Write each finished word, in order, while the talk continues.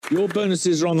Your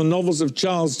bonuses are on the novels of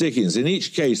Charles Dickens. In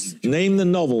each case, name the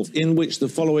novel in which the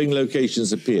following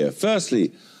locations appear.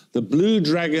 Firstly, the Blue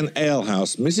Dragon Ale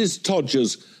House, Mrs.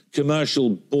 Todger's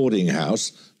commercial boarding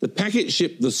house, the packet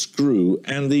ship The Screw,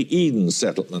 and the Eden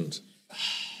Settlement.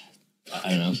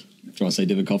 I don't know. Do you want to say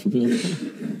David Copperfield?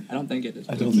 I don't think it is.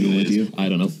 I don't know. Idea. I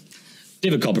don't know.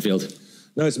 David Copperfield.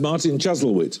 No, it's Martin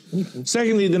Chuzzlewit. Okay.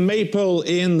 Secondly, the Maypole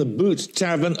Inn, the Boot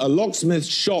Tavern, a locksmith's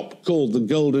shop called the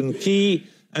Golden Key,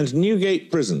 and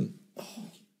Newgate Prison. I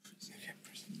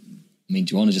mean,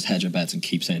 do you want to just hedge your bets and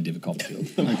keep saying David Copperfield?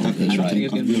 That's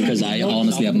right. Because I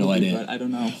honestly have no idea. I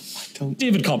don't know.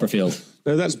 David Copperfield.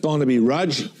 No, that's Barnaby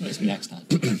Rudge. It's next time.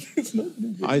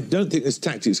 I don't think this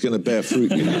tactic's going to bear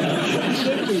fruit. You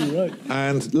know?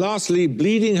 And lastly,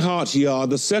 Bleeding Heart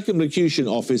Yard, the Circumlocution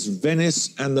Office,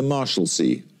 Venice, and the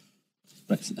Marshalsea.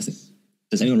 Right,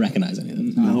 does anyone recognise any of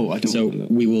them? No, I don't. So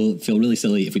we will feel really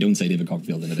silly if we don't say David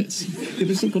Copperfield in a bit. It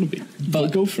isn't going to be.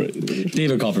 But go for it.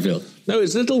 David Copperfield. No,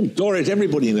 it's Little Dorrit.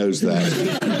 Everybody knows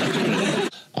that.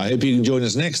 I hope you can join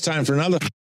us next time for another...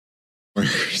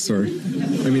 Sorry.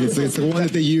 I mean, it's the one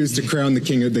that they use to crown the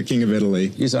king of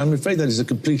Italy. Yes, I'm afraid that is a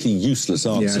completely useless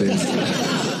answer. Yeah, it is.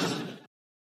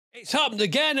 It's happened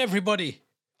again, everybody.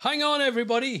 Hang on,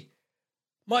 everybody.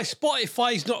 My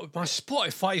Spotify's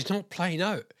not playing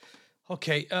out.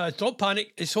 Okay, don't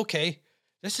panic. It's okay.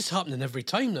 This is happening every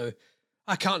time now.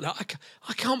 I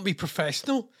can't be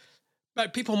professional.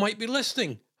 But people might be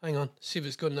listening. Hang on, see if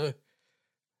it's gone now.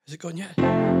 Is it gone yet?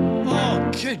 Oh,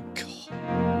 good God.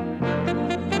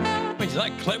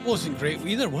 That clip wasn't great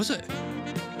either, was it?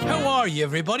 How are you,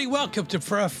 everybody? Welcome to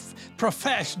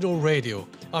Professional Radio.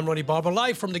 I'm Ronnie Barbour,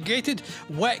 live from the gated,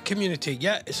 wet community.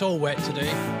 Yeah, it's all wet today.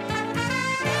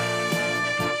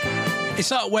 It's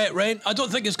that wet rain. I don't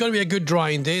think it's going to be a good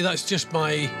drying day. That's just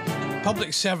my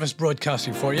public service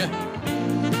broadcasting for you.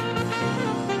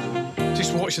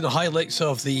 Just watching the highlights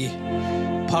of the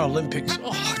Paralympics.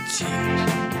 Oh, jeez.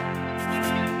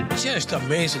 Just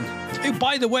amazing. Oh,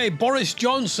 by the way, Boris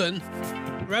Johnson,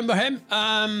 remember him?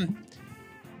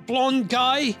 Blonde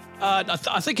guy.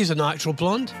 I think he's a natural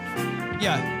blonde.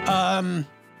 Yeah.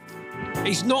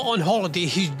 He's not on holiday.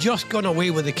 He's just gone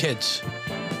away with the kids.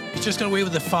 He's just gone away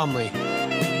with the family.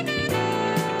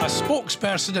 A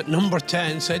spokesperson at Number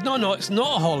 10 said, no, it's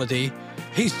not a holiday.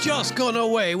 He's just gone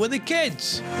away with the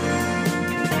kids.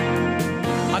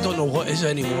 I don't know what is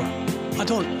anymore. I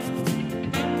don't.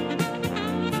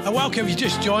 Welcome, you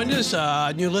just joined us,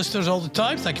 new listeners all the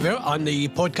time, thank you very much, and the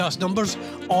podcast number's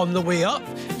on the way up.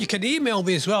 You can email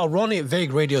me as well,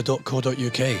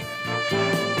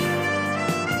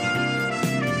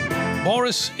 ronnie@vagueradio.co.uk.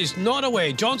 Boris is not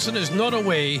away, Johnson is not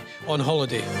away on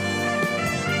holiday.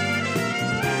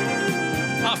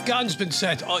 Afghan's been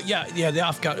set, the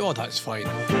Afghan, that's fine.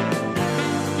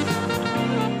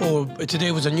 Oh,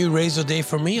 today was a new razor day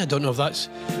for me, I don't know if that's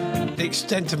the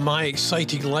extent of my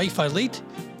exciting life I lead.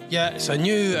 Yeah, it's a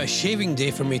new shaving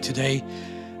day for me today,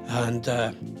 and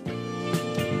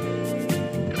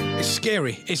it's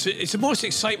scary. It's the most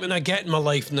excitement I get in my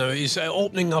life now is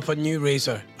opening up a new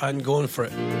razor and going for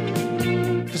it.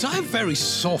 Because I have very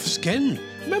soft skin.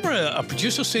 I remember a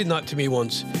producer saying that to me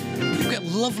once. You've got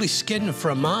lovely skin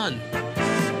for a man.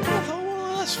 I thought,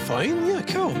 well, that's fine. Yeah,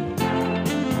 cool.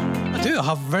 I do. I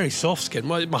have very soft skin.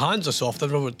 My hands are soft.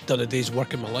 I've never done a day's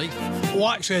work in my life. Well,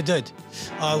 actually, I did.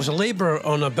 I was a labourer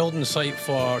on a building site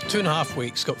for 2.5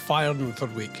 weeks, got fired in the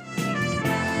third week.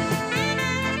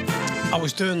 I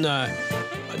was doing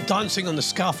dancing on the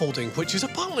scaffolding, which is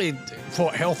apparently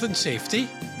for health and safety.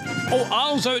 Oh,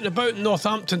 Al's out and about in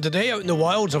Northampton today, out in the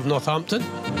wilds of Northampton.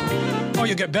 Oh,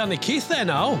 you'll get Bernie Keith then,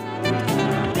 Al.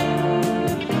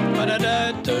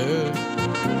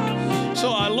 So,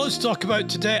 loads to talk about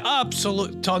today.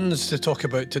 Absolute tons to talk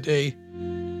about today.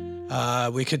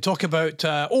 We could talk about...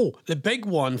 the big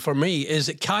one for me is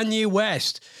Kanye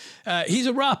West. He's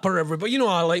a rapper, everybody. You know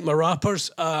I like my rappers.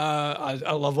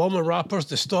 I love all my rappers.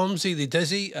 The Stormzy, the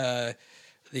Dizzy,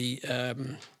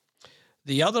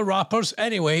 the other rappers.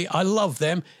 Anyway, I love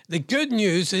them. The good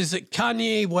news is that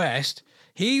Kanye West,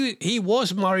 he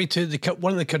was married to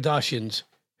one of the Kardashians.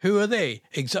 Who are they?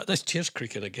 This chair's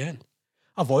creaking again.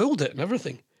 I've oiled it and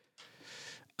everything.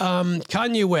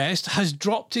 Kanye West has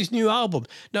dropped his new album.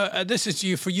 Now, this is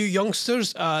for you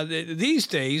youngsters. These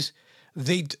days,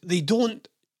 they don't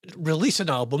release an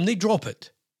album, they drop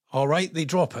it. All right? They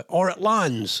drop it. Or it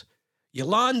lands. You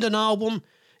land an album,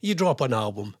 you drop an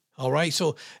album. All right?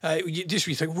 So you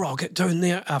think, I'll get down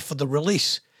there for the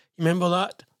release. You remember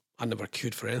that? I never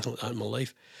queued for anything like that in my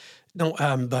life. No,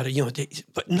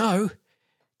 but now,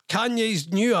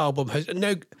 Kanye's new album has...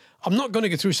 Now, I'm not going to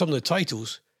go through some of the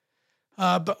titles.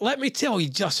 But let me tell you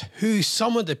just who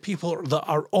some of the people that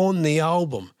are on the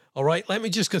album. All right, let me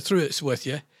just go through it with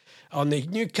you. On the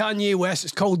new Kanye West,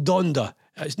 it's called Donda.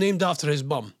 It's named after his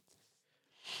mum.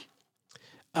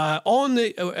 On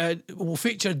the will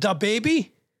feature Da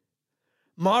Baby,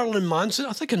 Marilyn Manson.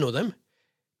 I think I know them.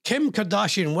 Kim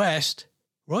Kardashian West.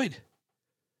 Right.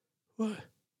 What?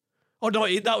 Oh no,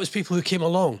 that was people who came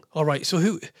along. All right.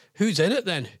 So who's in it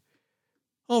then?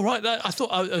 Oh right. I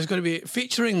thought I was going to be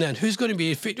featuring then. Who's going to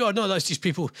be featuring? Oh no, that's just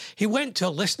people. He went to a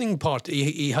listening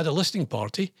party. He had a listening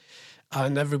party.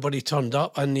 And everybody turned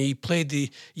up, and he played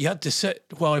you had to sit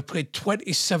while he played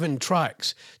 27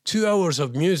 tracks, 2 hours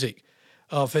of music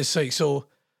of his site. So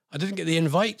I didn't get the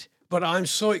invite, but I'm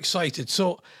so excited.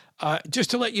 So just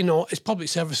to let you know, it's public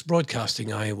service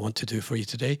broadcasting I want to do for you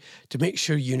today to make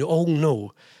sure you all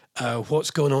know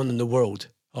what's going on in the world.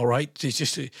 All right? It's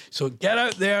just, so get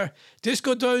out there. Just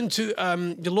go down to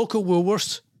your local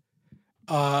Woolworths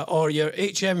or your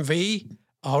HMV,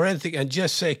 or anything, and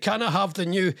just say, can I have the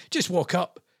new, just walk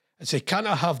up and say, can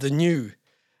I have the new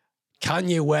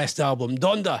Kanye West album,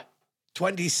 Donda,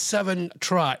 27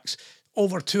 tracks,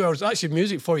 over 2 hours. That's your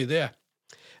music for you there.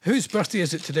 Whose birthday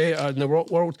is it today in the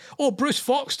rock world? Oh, Bruce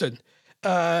Foxton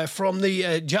from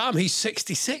the Jam. He's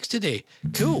 66 today.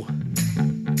 Cool.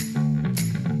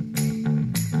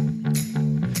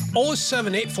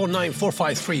 07849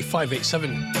 453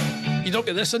 587. You don't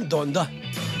get this in Donda.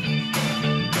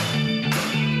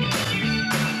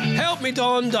 Help me,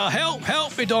 Donda.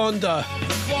 Help me, Donda.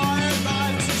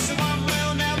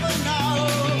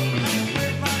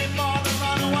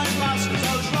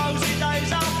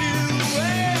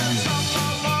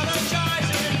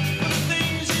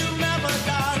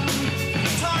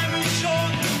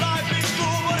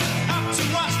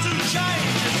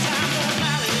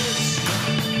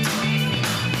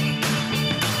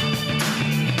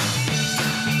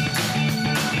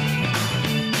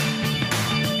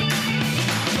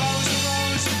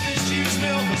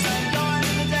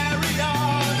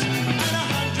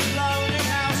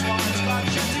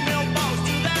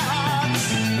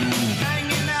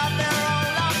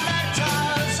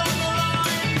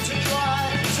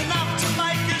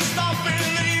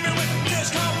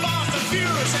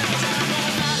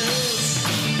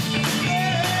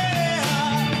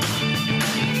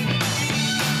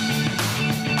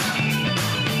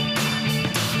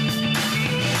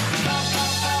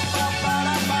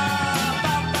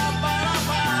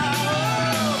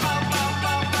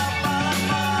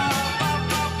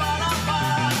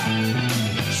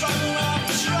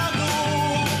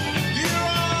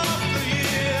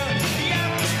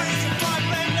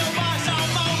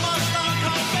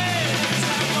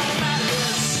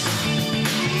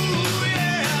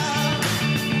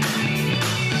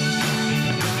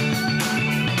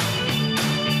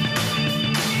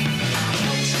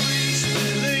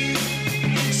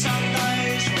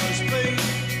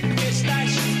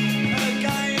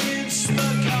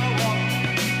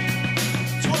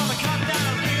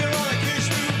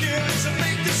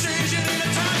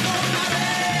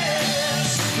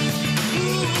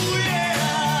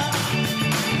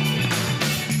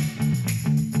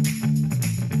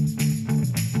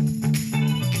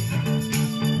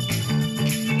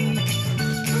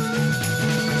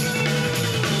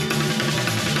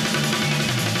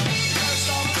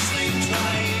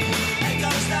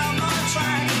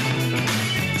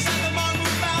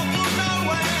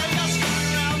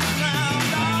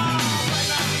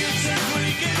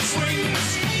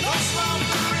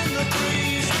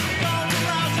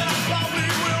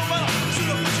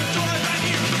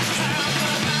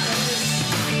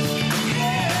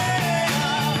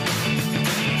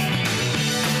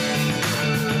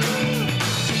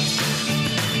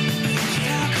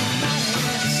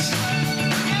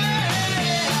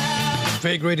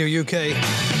 Vague Radio UK.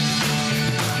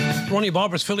 Ronnie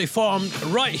Barbour's Fully Formed,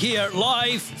 right here,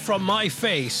 live from my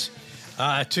face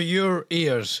to your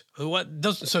ears. What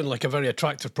doesn't sound like a very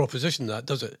attractive proposition, that,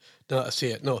 does it? Now that I say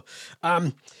it, no.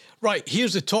 Right,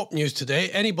 here's the top news today.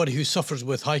 Anybody who suffers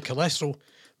with high cholesterol,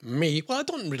 me, well, I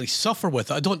don't really suffer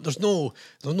with it. There's no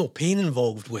pain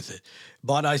involved with it.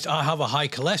 But I have a high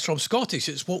cholesterol. I'm Scottish.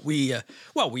 It's what we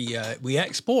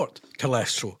export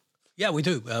cholesterol. Yeah, we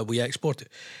do. We export it.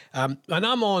 And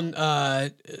I'm on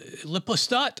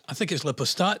Lipostat. I think it's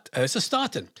Lipostat. It's a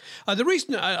statin. The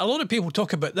reason a lot of people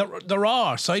talk about, there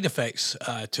are side effects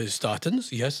to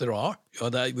statins. Yes, there are.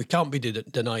 We can't be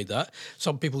denied that.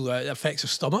 Some people, it affects their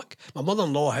stomach. My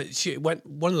mother-in-law,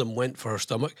 one of them went for her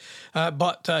stomach.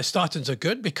 But statins are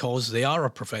good because they are a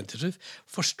preventative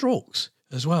for strokes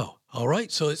as well. All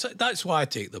right? So that's why I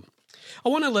take them. I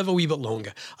want to live a wee bit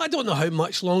longer. I don't know how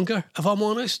much longer, if I'm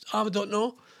honest. I don't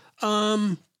know.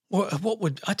 I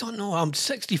don't know. I'm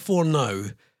 64 now.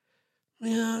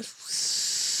 Yeah,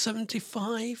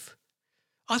 75.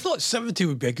 I thought 70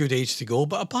 would be a good age to go,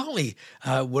 but apparently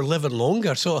we're living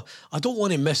longer, so I don't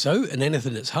want to miss out on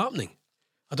anything that's happening.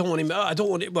 I don't want to miss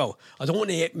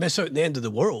out on the end of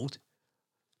the world.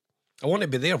 I want to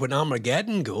be there when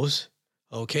Armageddon goes.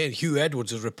 Okay, and Hugh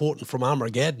Edwards is reporting from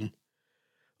Armageddon.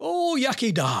 Oh,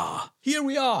 yucky da. Here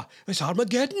we are. It's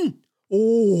Armageddon.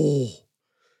 Oh.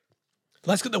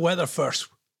 Let's get the weather first.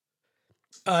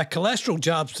 Cholesterol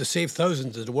jabs to save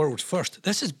thousands of the world's first.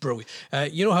 This is brilliant.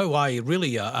 You know how I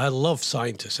love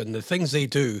scientists and the things they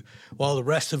do while the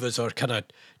rest of us are kind of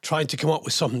trying to come up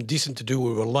with something decent to do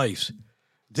with our lives.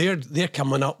 They're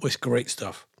coming up with great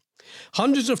stuff.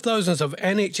 Hundreds of thousands of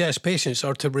NHS patients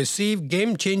are to receive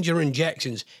game-changer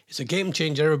injections. It's a game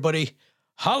changer, everybody.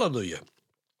 Hallelujah.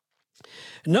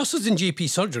 Nurses in GP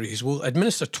surgeries will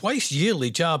administer twice yearly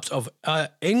jabs of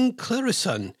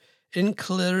inclisiran.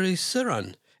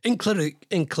 Inclisiran. It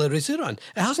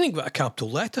hasn't even got a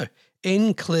capital letter.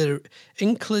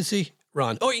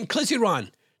 Inclisiran. Oh,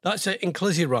 inclisiran. That's it,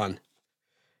 inclisiran.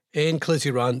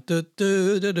 Inclisiran.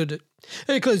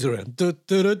 Inclisiran.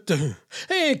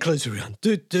 Inclisiran.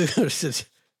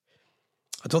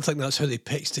 I don't think that's how they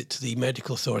pitched it to the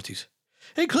medical authorities.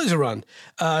 Inclisiran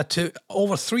to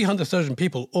over 300,000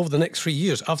 people over the next 3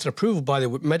 years after approval by the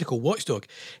medical watchdog.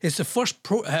 It's the first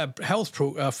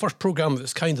first program of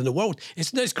its kind in the world.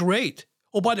 It's great.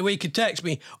 Oh, by the way, you can text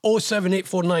me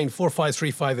 07849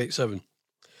 453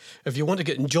 if you want to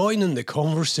get join in the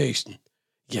conversation.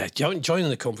 Yeah, join in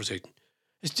the conversation.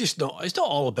 It's not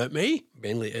all about me.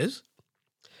 Mainly it is.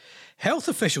 Health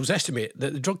officials estimate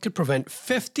that the drug could prevent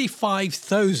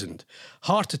 55,000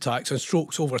 heart attacks and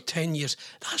strokes over 10 years.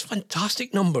 That's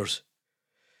fantastic numbers.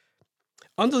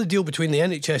 Under the deal between the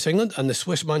NHS England and the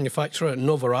Swiss manufacturer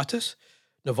Novartis.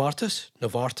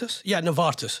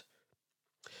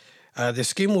 The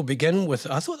scheme will begin with,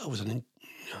 I thought that was a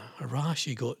rash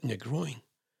you got in your groin.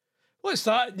 What's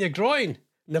that in your groin?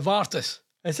 Novartis.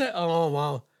 Is it? Oh,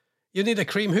 wow. You need a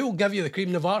cream. Who will give you the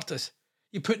cream? Novartis.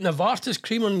 You put Novartis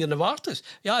cream on your Novartis.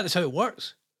 Yeah, that's how it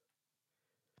works.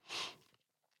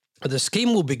 The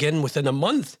scheme will begin within a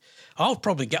month. I'll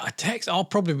probably get a text. I'll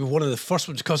probably be one of the first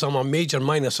ones because I'm a major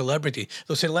minor celebrity.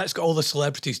 They'll say, let's get all the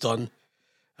celebrities done.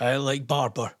 Like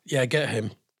Barbour. Yeah, get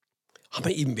him. I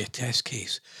might even be a test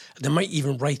case. They might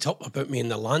even write up about me in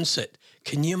the Lancet.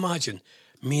 Can you imagine?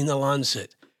 Me in the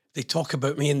Lancet. They talk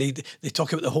about me and they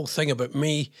talk about the whole thing about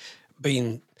me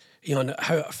being, and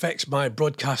how it affects my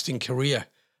broadcasting career.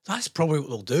 That's probably what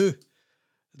they'll do.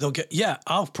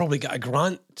 I'll probably get a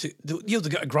grant you'll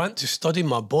get a grant to study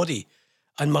my body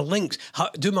and my links.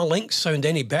 Do my links sound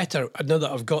any better now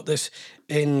that I've got this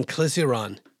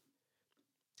inclisiran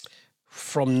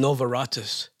from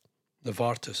Novartis?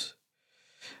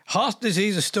 Heart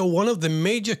disease is still one of the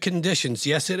major conditions.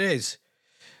 Yes, it is.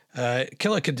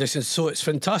 Killer conditions, so it's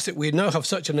fantastic we now have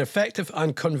such an effective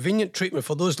and convenient treatment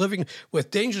for those living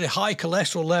with dangerously high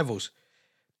cholesterol levels.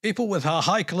 People with a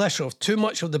high cholesterol have too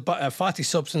much of the fatty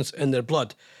substance in their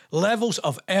blood. Levels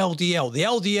of LDL. The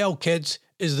LDL, kids,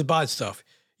 is the bad stuff.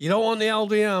 You don't want the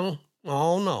LDL.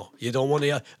 Oh, no. You don't want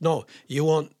no, you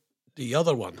want the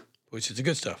other one, which is the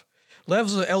good stuff.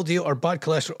 Levels of LDL or bad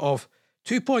cholesterol of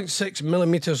 2.6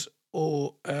 millimeters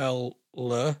OL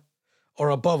or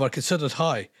above are considered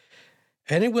high.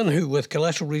 Anyone who with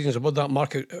cholesterol readings above that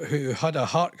marker who had a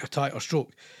heart attack or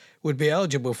stroke would be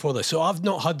eligible for this. So I've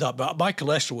not had that, but my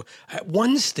cholesterol, at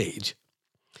one stage,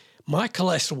 my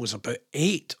cholesterol was about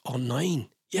 8 or 9.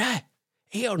 Yeah,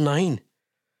 8 or 9.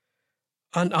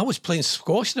 And I was playing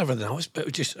squash and everything.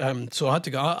 So I had to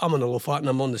go, I'm on a low fat and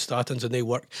I'm on the statins and they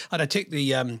work. And I take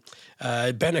the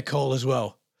Benecol as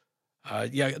well.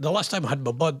 The last time I had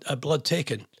my blood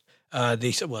taken,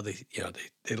 they said, well, they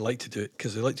like to do it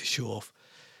because they like to show off.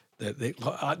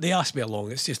 They asked me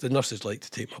along. It's just the nurses like to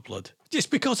take my blood.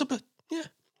 Just because of it. Yeah.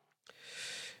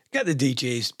 Get the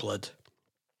DJ's blood.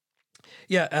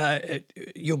 Yeah,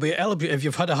 you'll be eligible if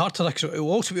you've had a heart attack. So it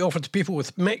will also be offered to people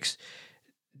with mixed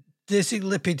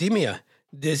dyslipidemia.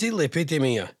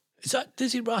 Dyslipidemia. Is that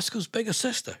Dizzy Rascal's bigger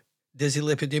sister?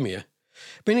 Dyslipidemia.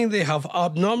 Meaning they have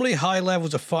abnormally high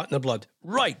levels of fat in the blood.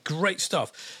 Right, great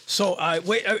stuff. So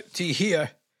wait out to hear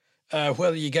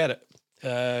whether you get it.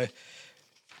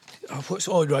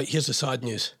 Here's the sad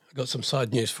news. I got some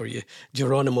sad news for you.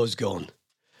 Geronimo's gone.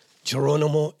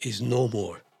 Geronimo is no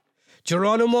more.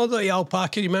 Geronimo, the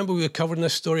alpaca, you remember we were covering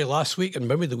this story last week and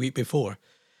maybe the week before.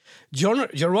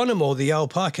 Geronimo, the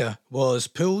alpaca, was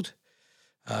pulled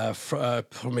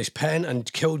from his pen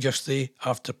and killed yesterday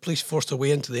after police forced their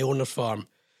way into the owner's farm.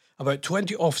 About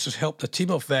 20 officers helped a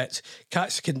team of vets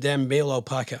catch the condemned male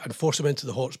alpaca and force him into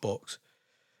the horse box.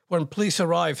 When police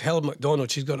arrived, Helen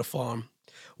MacDonald, she's got a farm,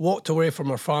 walked away from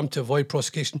her farm to avoid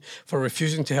prosecution for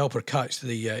refusing to help her catch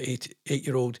the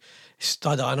 8-year-old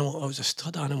stud animal. Oh, it was a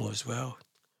stud animal as well.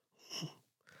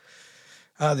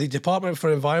 The Department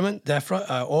for Environment,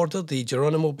 DEFRA, ordered the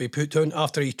Geronimo be put down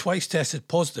after he twice tested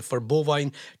positive for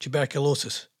bovine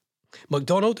tuberculosis.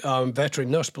 MacDonald, a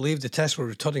veteran nurse, believed the tests were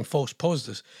returning false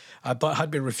positives, but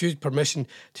had been refused permission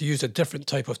to use a different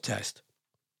type of test.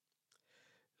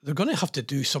 They're going to have to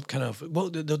do some kind of, well,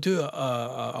 they'll do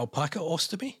a alpaca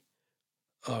ostomy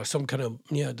or some kind of,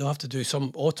 they'll have to do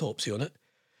some autopsy on it.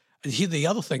 And here the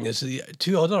other thing is the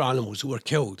 2 other animals that were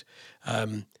killed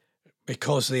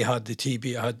because they had the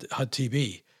TB, had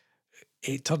TB.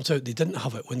 It turns out they didn't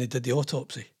have it when they did the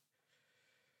autopsy.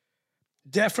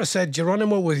 DEFRA said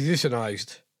Geronimo was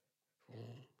euthanized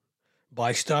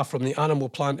by staff from the Animal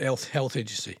Plant Health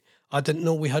Agency. I didn't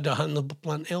know we had a Animal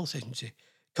Plant Health Agency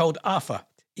called APHA.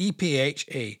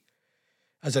 EPHA,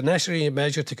 as a necessary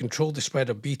measure to control the spread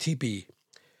of BTB.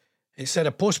 It said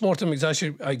a post-mortem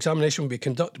examination will be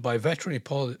conducted by a veterinary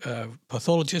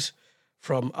pathologist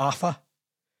from APHA,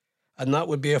 and that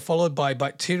would be followed by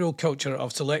bacterial culture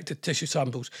of selected tissue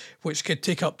samples, which could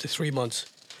take up to 3 months.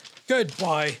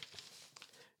 Goodbye.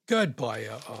 Goodbye,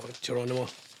 Geronimo.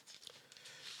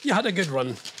 You had a good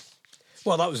run.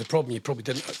 Well, that was the problem. You probably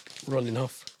didn't run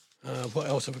enough. What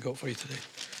else have we got for you today?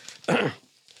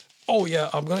 Oh, yeah,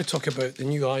 I'm going to talk about the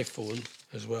new iPhone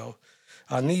as well.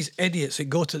 And these idiots that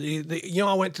go to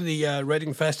I went to the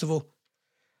Reading Festival.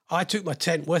 I took my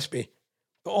tent with me.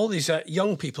 But all these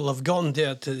young people have gone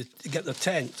there to get their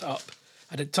tent up.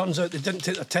 And it turns out they didn't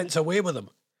take their tents away with them.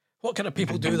 What kind of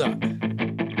people do that?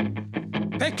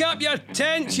 Pick up your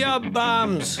tents, you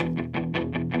bams!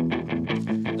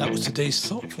 That was today's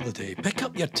thought for the day. Pick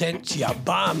up your tents, you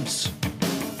bams!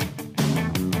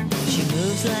 She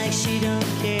moves like she don't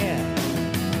care.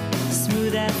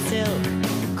 Smooth as silk,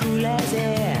 cool as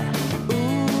air.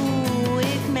 Ooh,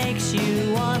 it makes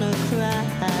you wanna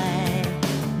cry.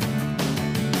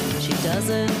 She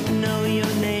doesn't know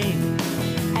your name,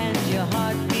 and your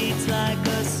heart beats like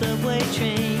a subway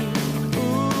train.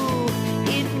 Ooh,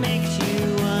 it makes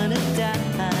you wanna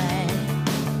die.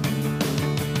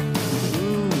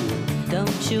 Ooh,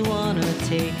 don't you wanna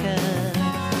take her?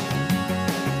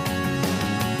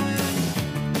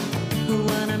 Who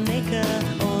wanna make her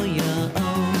all your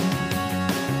own?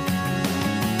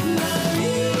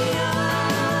 Maria,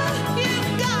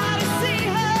 you've gotta see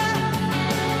her.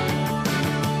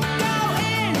 Go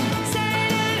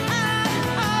insane and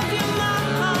out of your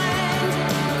mind.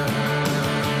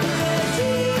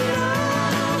 Regina,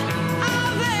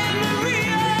 Ave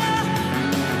Maria.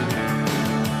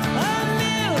 A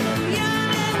million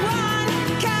and one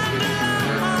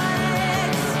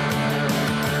candlelights.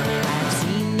 I've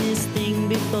seen this thing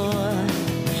before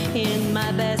in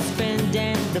my best friend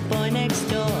and the boy next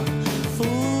door.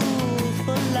 Fool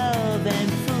for love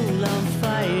and fool on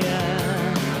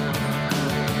fire.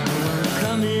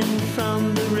 Coming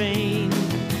from the rain,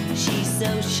 she's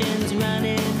oceans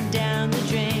running down the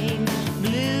drain.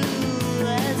 Blue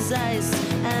as ice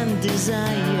and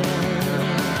desire.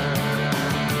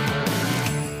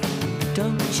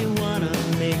 Don't you wanna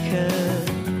make her?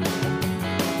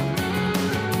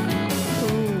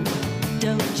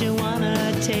 Don't you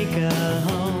wanna take her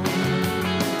home?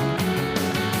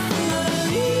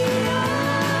 Maria,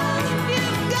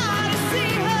 you've gotta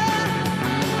see her.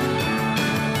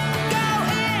 Go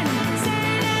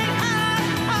insane and out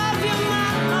of your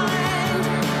mind.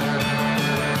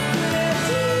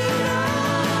 Regina,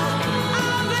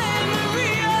 Ave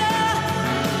Maria.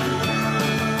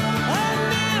 A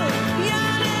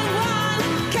million and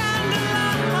one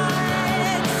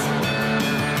candlelights.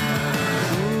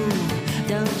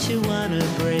 Don't you wanna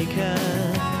break her?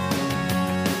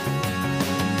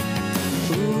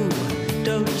 Ooh,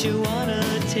 don't you wanna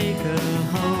take her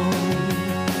home?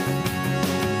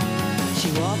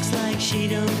 She walks like she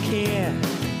don't care,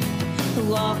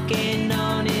 walking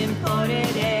on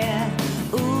imported air.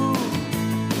 Ooh,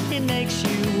 it makes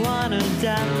you wanna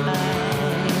die.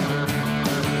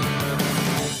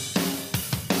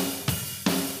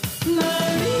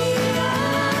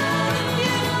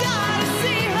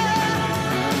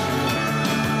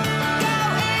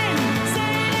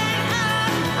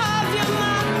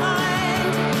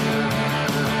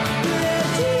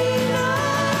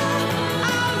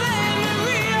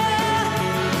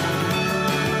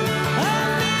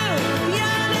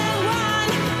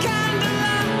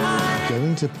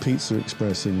 to Pizza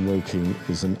Express in Woking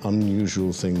is an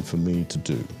unusual thing for me to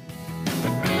do.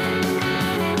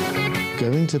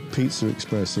 Going to Pizza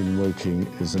Express in Woking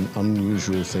is an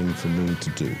unusual thing for me to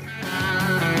do.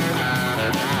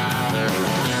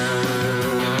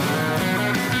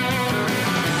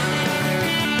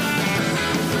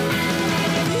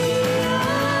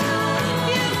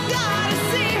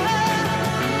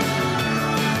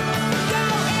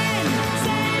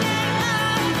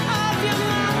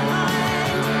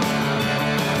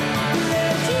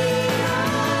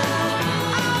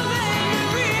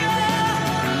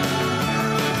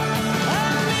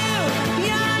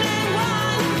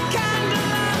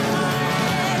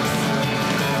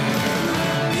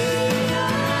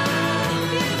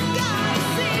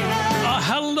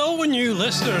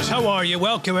 Listeners, how are you?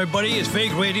 Welcome, everybody. It's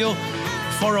Vague Radio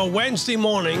for a Wednesday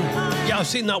morning. Yeah, I've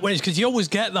seen that Wednesday because you always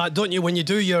get that, don't you, when you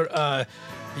do your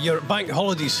bank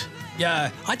holidays?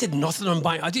 Yeah, I did nothing on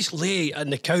bank. I just lay on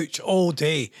the couch all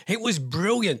day. It was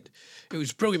brilliant. It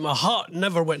was brilliant. My heart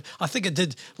never went. I think I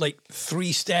did like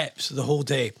 3 steps the whole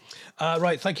day.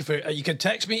 Right, thank you for it. You can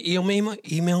text me,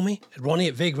 email me at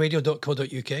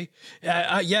ronnie@vageradio.co.uk.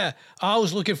 Yeah, I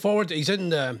was looking forward to.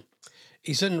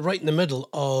 He's in right in the middle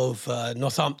of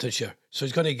Northamptonshire, so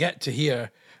he's going to get to hear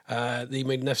the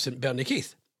magnificent Bernie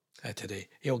Keith today.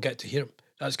 He'll get to hear him.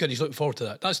 That's good. He's looking forward to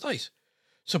that. That's nice.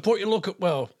 Support your local,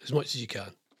 well, as much as you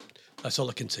can. That's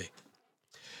all I can say.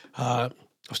 I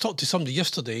was talking to somebody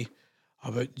yesterday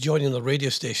about joining the radio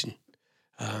station.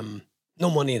 No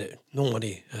money in it, no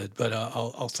money, but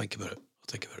I'll think about it.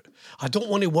 I don't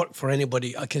want to work for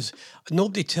anybody because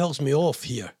nobody tells me off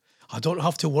here. I don't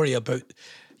have to worry about,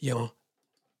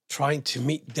 trying to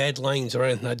meet deadlines or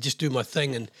anything. I just do my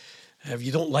thing, and if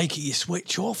you don't like it, you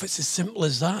switch off. It's as simple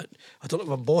as that. I don't have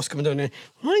a boss coming down and,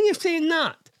 why are you saying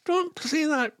that? Don't say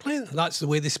that. That's the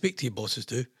way they speak to you, bosses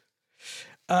do.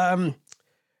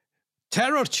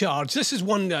 Terror charge. This is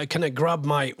one that kind of grabbed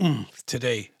my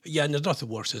today. Yeah, and there's nothing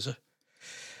worse, is there?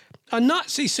 A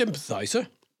Nazi sympathiser,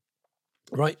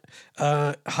 right,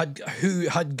 who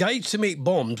had guides to make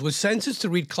bombs, was sentenced to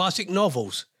read classic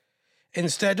novels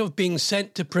instead of being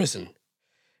sent to prison.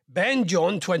 Ben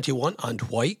John, 21, and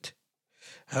white,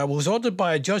 was ordered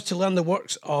by a judge to learn the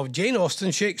works of Jane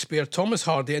Austen, Shakespeare, Thomas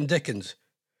Hardy, and Dickens.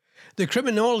 The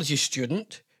criminology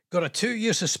student got a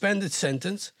 2-year suspended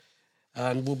sentence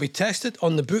and will be tested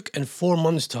on the book in 4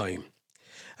 months' time.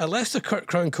 At Leicester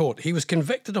Crown Court, he was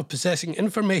convicted of possessing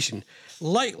information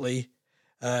likely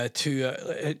to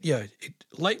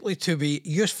be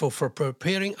useful for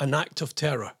preparing an act of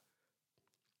terror.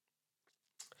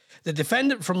 The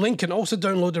defendant from Lincoln also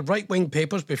downloaded right-wing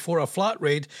papers before a flat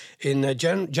raid in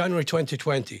January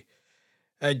 2020.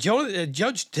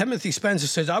 Judge Timothy Spencer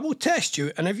says, "I will test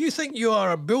you, and if I think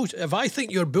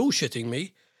you're bullshitting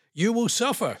me, you will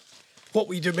suffer." What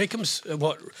will you do? Make him?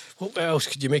 What else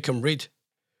could you make him read?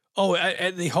 Oh,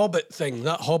 the Hobbit thing.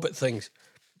 That Hobbit thing's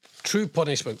true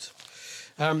punishments.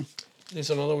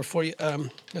 There's another one for you.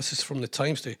 This is from the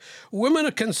Times today. Women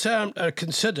are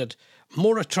considered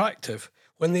more attractive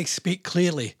when they speak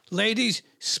clearly. Ladies,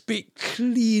 speak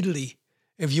clearly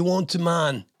if you want a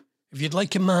man. If you'd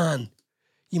like a man,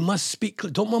 you must speak.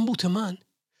 Don't mumble to a man.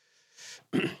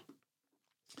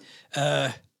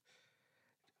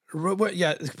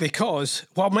 Because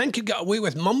while men could get away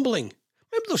with mumbling,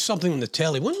 remember there's something on the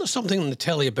telly. Wasn't there something on the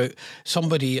telly about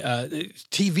somebody, a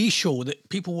TV show that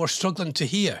people were struggling to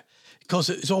hear because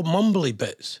it was all mumbly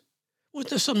bits?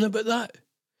 Wasn't there something about that?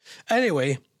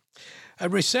 Anyway,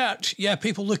 research,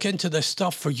 people look into this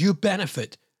stuff for your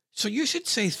benefit. So you should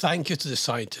say thank you to the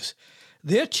scientists.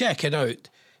 They're checking out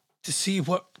to see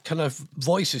what kind of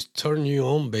voices turn you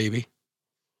on, baby.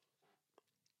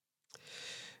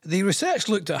 The research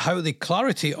looked at how the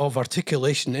clarity of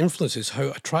articulation influences how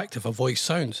attractive a voice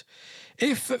sounds.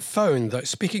 If it found that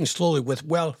speaking slowly with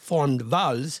well-formed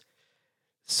vowels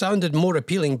sounded more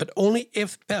appealing, but only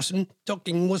if the person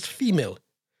talking was female.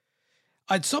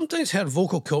 I'd sometimes heard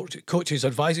vocal coaches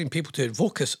advising people to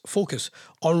focus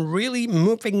on really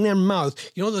moving their mouth.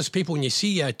 You know those people when you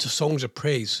see to songs of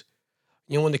praise,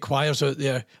 you know when the choir's out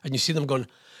there and you see them going,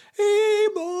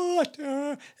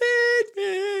 immortal,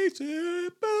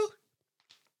 invisible.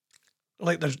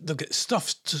 Like they've got stuff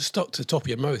stuck to the top of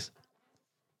your mouth.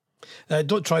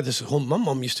 Don't try this at home. My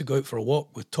mum used to go out for a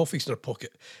walk with toffees in her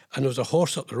pocket, and there was a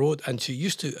horse up the road, and she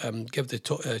used to give the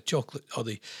chocolate or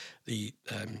the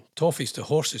toffees to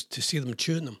horses to see them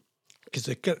chewing them, because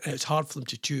it's hard for them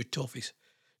to chew toffees.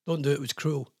 Don't do it, it was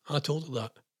cruel. I told her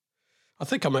that. I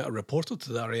think I might have reported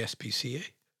to the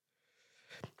RASPCA.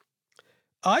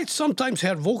 I'd sometimes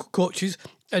heard vocal coaches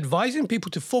advising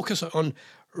people to focus on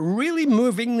really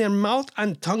moving their mouth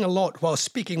and tongue a lot while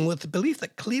speaking with the belief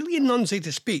that clearly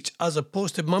enunciated speech as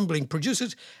opposed to mumbling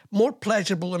produces more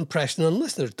pleasurable impression on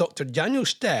listeners. Dr. Daniel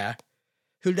Stair,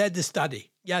 who led the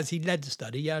study. Yes, he led the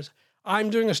study, yes. I'm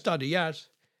doing a study, yes.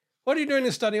 What are you doing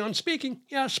a study on? Speaking.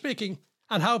 Yes, speaking.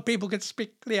 And how people can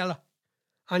speak clearly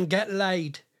and get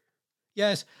laid.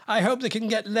 Yes, I hope they can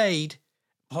get laid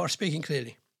or speaking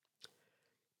clearly.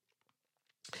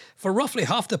 For roughly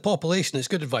half the population, it's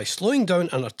good advice. Slowing down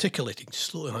and articulating.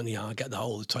 Slowly, honey, I get that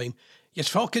all the time. You're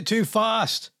talking too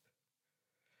fast.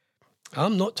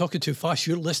 I'm not talking too fast.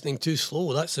 You're listening too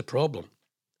slow. That's the problem.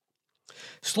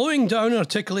 Slowing down and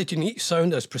articulating each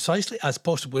sound as precisely as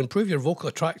possible will improve your vocal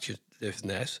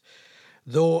attractiveness,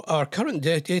 though our current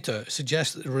data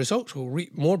suggests that the results will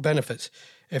reap more benefits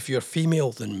if you're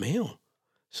female than male.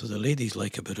 So the ladies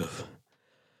like a bit of,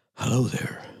 hello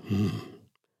there,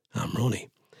 I'm Ronnie.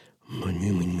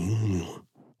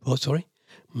 Oh, sorry?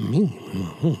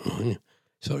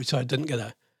 Sorry, I didn't get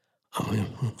that. I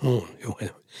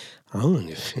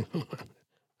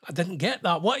didn't get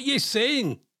that. What are you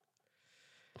saying?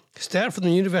 Stair from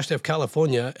the University of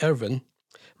California, Irvine,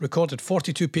 recorded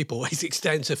 42 people. It's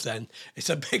extensive then. It's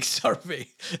a big survey.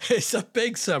 It's a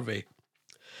big survey.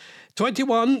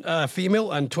 21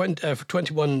 female and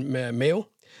 21 male.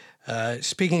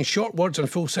 Speaking short words and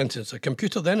full sentences. A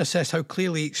computer then assessed how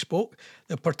clearly each spoke.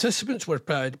 The participants were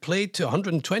played to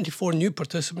 124 new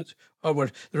participants,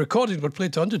 the recordings were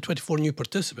played to 124 new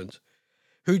participants,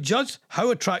 who judged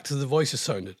how attractive the voices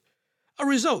sounded. A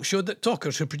result showed that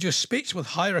talkers who produce speech with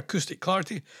higher acoustic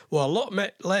clarity were a lot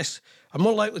less are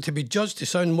more likely to be judged to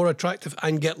sound more attractive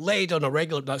and get laid on a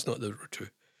regular. That's not true,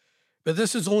 but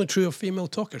this is only true of female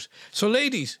talkers. So,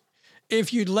 ladies,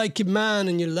 if you'd like a man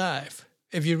in your life,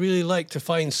 if you really like to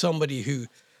find somebody who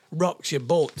rocks your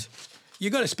boat, you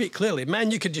got to speak clearly. Man,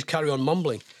 you could just carry on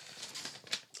mumbling.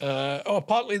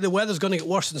 Partly the weather's going to get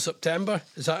worse in September.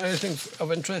 Is that anything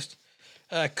of interest?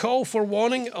 Call for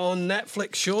warning on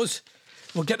Netflix shows.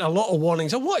 We're getting a lot of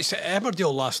warnings. I watched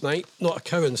Emmerdale last night. Not a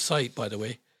cow in sight, by the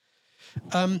way.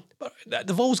 But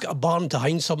they've always got a barn to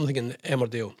hide something in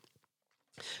Emmerdale.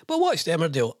 But I watched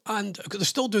Emmerdale, and they're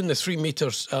still doing the 3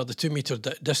 meters, the 2 meter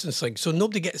distance thing. So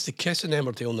nobody gets to kiss in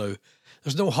Emmerdale now.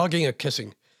 There's no hugging or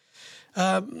kissing.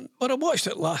 But I watched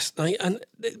it last night, and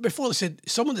before they said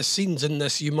some of the scenes in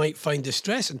this you might find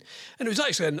distressing, and it was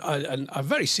actually a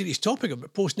very serious topic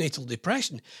about postnatal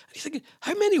depression. And you're thinking,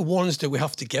 how many warnings do we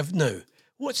have to give now?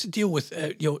 What's the deal with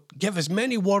give as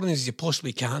many warnings as you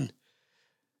possibly can,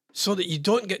 so that you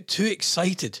don't get too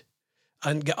excited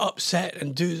and get upset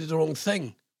and do the wrong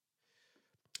thing.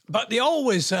 But they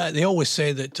always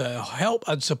say that help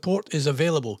and support is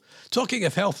available. Talking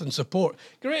of health and support,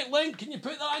 great link. Can you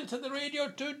put that into the Radio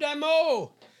 2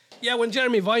 demo? Yeah, when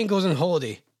Jeremy Vine goes on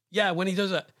holiday. Yeah, when he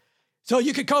does it. So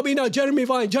you can call me now, Jeremy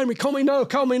Vine. Jeremy, call me now.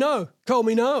 Call me now. Call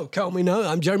me now. Call me now.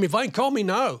 I'm Jeremy Vine. Call me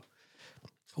now.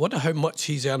 I wonder how much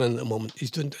he's earning at the moment. He's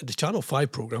doing the Channel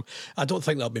 5 programme. I don't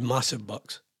think that'll be massive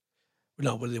bucks.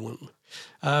 No, what do they want?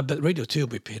 But Radio 2 will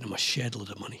be paying him a shed load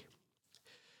of money.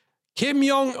 Kim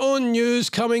Jong-un news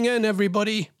coming in,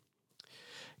 everybody.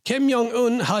 Kim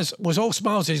Jong-un was all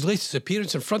smiles at his latest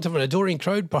appearance in front of an adoring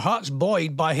crowd, perhaps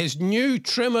buoyed by his new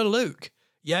trimmer look.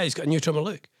 Yeah, he's got a new trimmer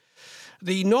look.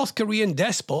 The North Korean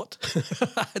despot,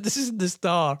 this isn't the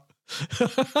Star,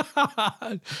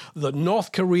 the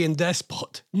North Korean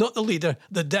despot, not the leader,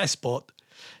 the despot,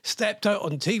 stepped out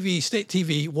on TV, state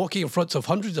TV, walking in front of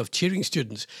hundreds of cheering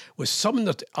students with some in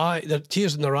their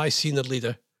tears in their eyes seeing their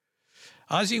leader.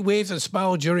 As he waved and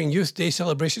smiled during Youth Day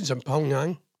celebrations in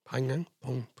Pyongyang,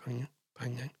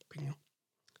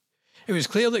 it was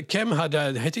clear that Kim had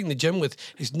hitting the gym with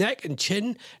his neck and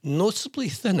chin noticeably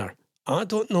thinner. I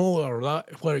don't know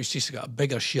where he's just got a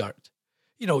bigger shirt.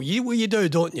 You know, you do,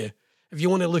 don't you? If you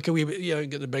want to look a wee bit,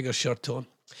 get the bigger shirt on.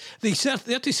 The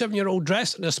 37-year-old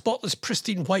dressed in a spotless,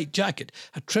 pristine white jacket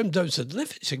had trimmed down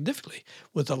significantly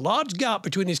with a large gap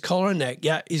between his collar and neck.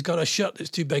 Yeah, he's got a shirt that's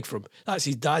too big for him. That's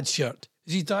his dad's shirt.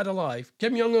 Is his dad alive?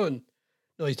 Kim Jong-un?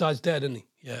 No, his dad's dead, isn't he?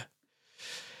 Yeah.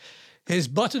 His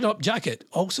buttoned-up jacket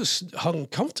also hung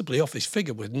comfortably off his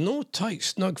figure with no tight,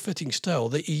 snug-fitting style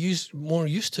that he's more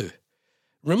used to.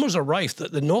 Rumours are rife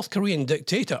that the North Korean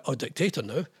dictator,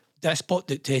 despot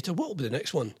dictator, what will be the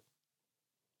next one?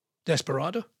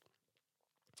 Desperado?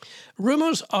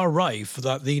 Rumours are rife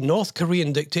that the North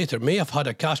Korean dictator may have had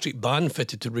a gastric band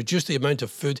fitted to reduce the amount of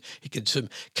food he consumed.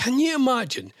 Can you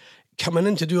imagine coming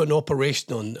in to do an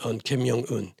operation on Kim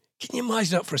Jong-un? Can you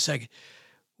imagine that for a second?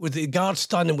 With the guards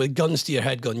standing with guns to your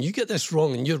head going, you get this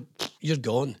wrong and you're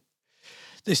gone.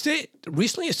 The state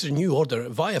recently issued a new order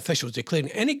via officials declaring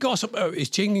any gossip out is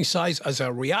changing size as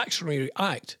a reactionary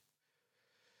act.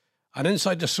 An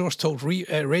insider source told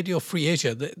Radio Free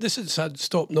Asia that this had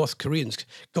stopped North Koreans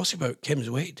gossip about Kim's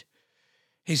weight.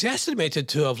 He's estimated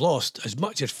to have lost as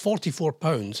much as 44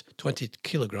 pounds, 20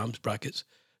 kilograms, brackets,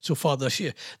 so far this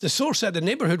year. The source said the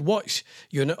Neighbourhood Watch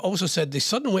unit also said the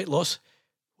sudden weight loss...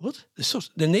 What?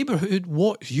 The Neighbourhood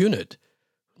Watch unit...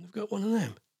 We've got one of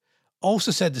them.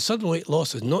 Also said the sudden weight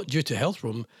loss is not due to health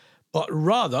problem, but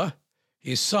rather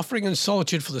he's suffering in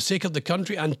solitude for the sake of the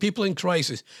country and people in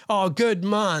crisis. Oh, good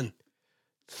man.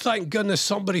 Thank goodness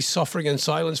somebody's suffering in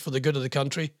silence for the good of the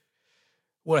country.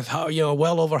 With,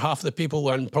 well over half the people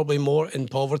and probably more in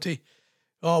poverty.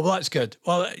 Oh, well, that's good.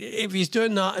 Well, if he's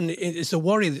doing that and it's the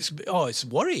worry that's... Oh, it's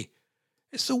worry.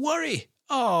 It's the worry.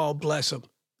 Oh, bless him.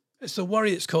 It's the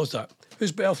worry that's caused that.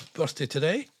 Whose birthday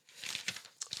today?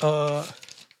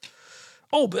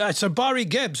 It's Barry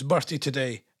Gibbs' birthday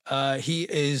today. He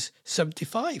is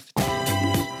 75.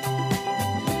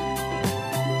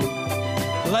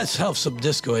 Let's have some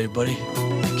disco, everybody.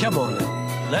 Come on,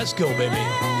 then. Let's go, baby.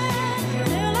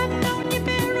 Well, I've known you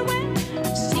very well.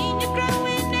 Seen you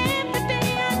growing every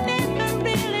day. I never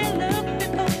really looked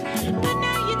before, but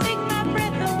now you take my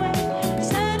breath away.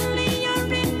 Suddenly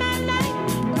you're in my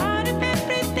life, part of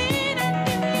everything I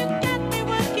do. You got me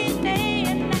working day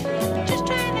and night, just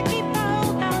trying to keep a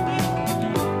hold on you.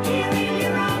 Here in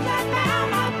your arms, I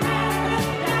found my paradise.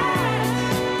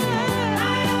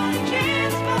 My only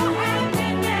chance for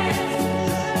happiness.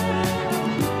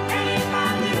 And if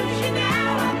I lose you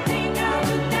now, I think I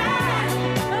would die.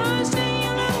 Oh, say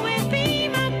you'll always be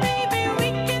my baby.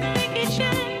 We can make it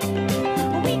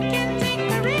shine. We can take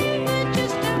forever,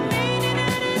 just a minute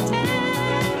at a time.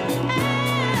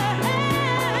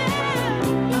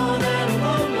 More than a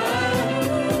woman.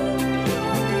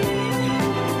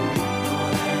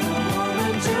 More than a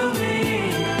woman to me.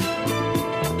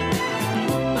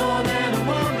 More than a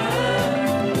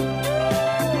woman.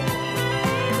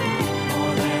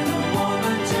 More than a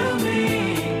woman to me.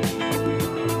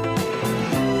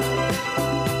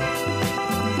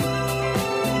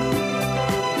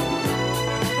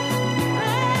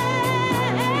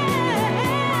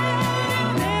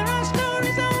 There are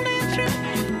stories only true.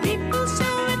 People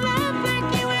so in love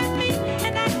like you and me,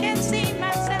 and I can see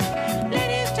myself. Let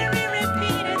history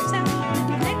repeat itself.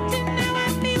 Reflecting how I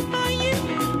feel for you.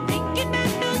 Thinking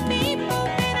about those people,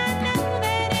 and I know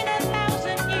that in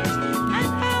 1,000 years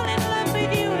I'd fall in love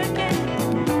with you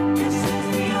again. This is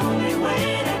the only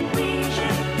way that we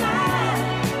should fly.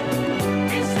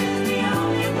 This is the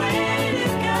only way to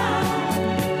go.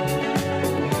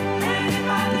 And if I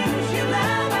lose your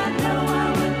love, I know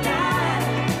I would die.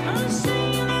 Oh,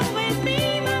 say you'll always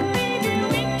be my baby.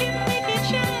 We can make it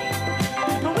shine.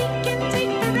 We can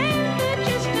take forever,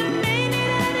 just a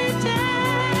minute at a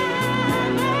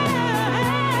time.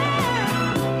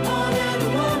 More than a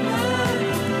woman.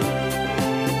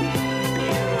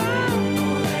 You are more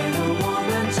than a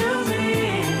woman to me.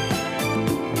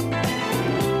 More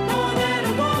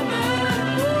than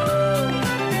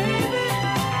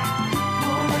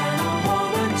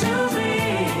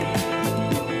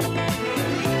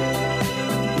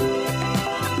a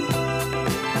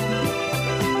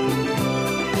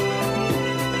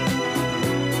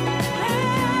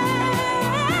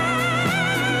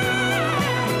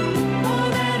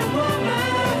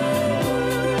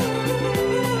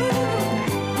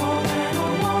Baby. More than a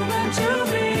woman to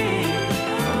me.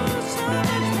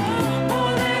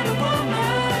 More than a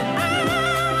woman.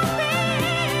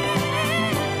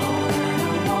 More than a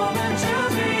woman to me. So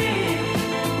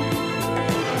much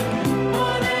more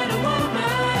than a woman. More than a woman to me. More than a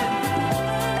woman.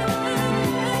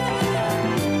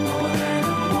 More than a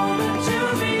woman to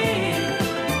me.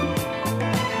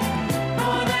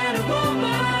 More than a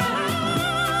woman.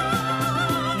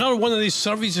 Another one of these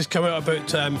surveys has come out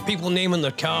about people naming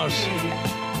their cars.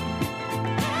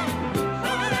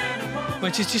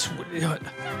 Which is just...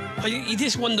 You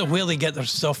just wonder where they get their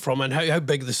stuff from and how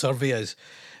big the survey is.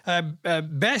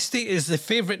 Bestie is the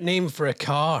favourite name for a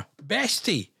car.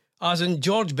 Bestie, as in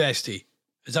George Bestie.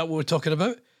 Is that what we're talking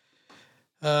about?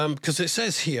 Because it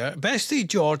says here, Bestie,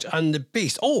 George, and the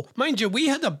Beast. Oh, mind you, we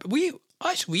had a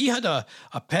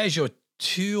Peugeot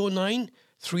 209,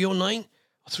 309,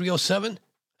 307.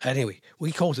 Anyway,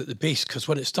 we called it the Beast because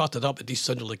when it started up, it just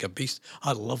sounded like a beast.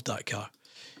 I loved that car.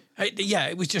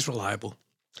 It was just reliable.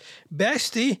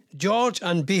 Bestie, George,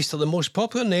 and Beast are the most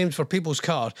popular names for people's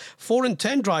cars. 4 in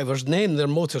 10 drivers name their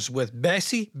motors with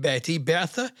Bessie, Betty,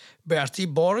 Bertha, Bertie,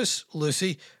 Boris,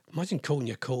 Lucy. Imagine calling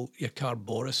your car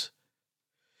Boris.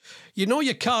 You know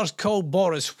your car's called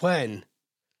Boris when?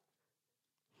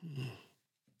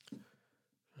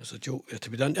 There's a joke there to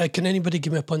be done. Can anybody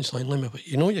give me a punchline? Let me.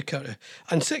 You know your car.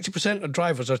 And 60% of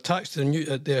drivers are attached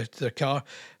to their car.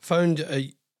 Found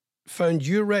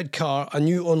your red car, a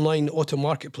new online auto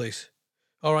marketplace.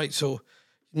 All right, so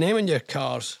naming your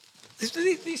cars.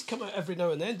 These come out every now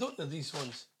and then, don't they? These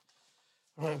ones.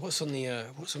 All right, what's on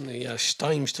the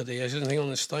Steins today? Is there anything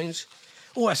on the Steins?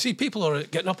 Oh, I see people are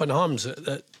getting up in arms.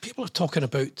 That people are talking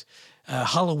about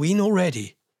Halloween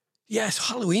already. Yes,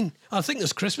 Halloween. I think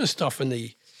there's Christmas stuff in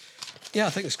the. Yeah, I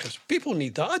think it's Christmas. People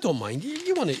need that. I don't mind.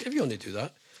 You want to, if you want to do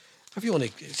that, if you want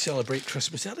to celebrate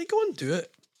Christmas early, go and do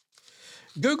it.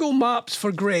 Google Maps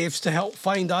for graves to help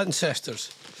find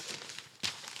ancestors.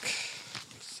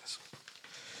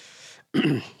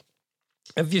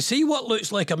 If you see what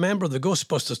looks like a member of the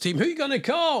Ghostbusters team, who are you going to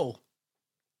call?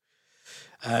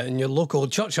 In your local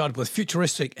churchyard with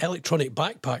futuristic electronic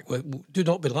backpack, do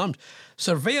not be alarmed.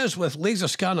 Surveyors with laser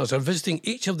scanners are visiting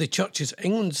each of the Church of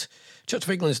England's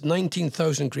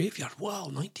 19,000 graveyards. Wow,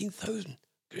 19,000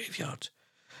 graveyards.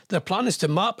 Their plan is to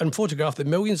map and photograph the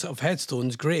millions of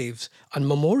headstones, graves and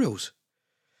memorials.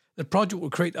 The project will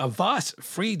create a vast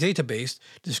free database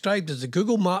described as the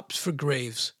Google Maps for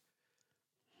graves.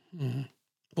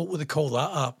 What would they call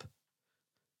that app?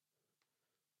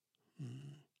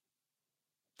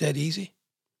 Dead easy.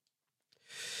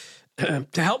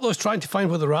 To help those trying to find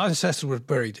where their ancestors were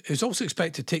buried, it is also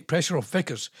expected to take pressure off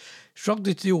vicars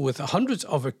struggling to deal with hundreds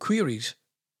of queries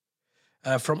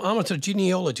from amateur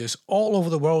genealogists all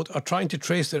over the world are trying to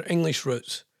trace their English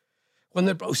roots. When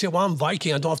they say, well, I'm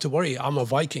Viking, I don't have to worry, I'm a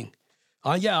Viking.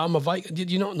 Yeah, I'm a Viking. Did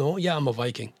you not know? Yeah, I'm a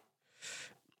Viking.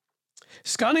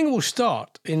 Scanning will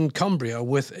start in Cumbria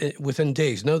within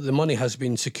days, now that the money has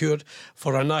been secured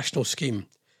for a national scheme.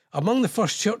 Among the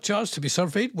first churchyards to be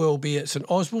surveyed will be at St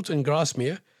Oswald's in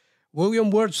Grasmere, William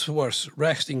Wordsworth's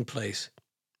resting place.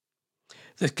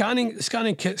 The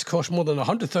scanning kits cost more than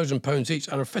 £100,000 each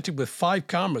and are fitted with 5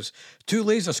 cameras, 2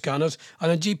 laser scanners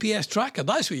and a GPS tracker.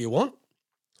 That's what you want.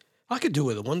 I could do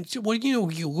with the one. Well, you know,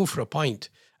 you go for a pint,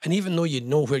 and even though you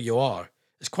know where you are,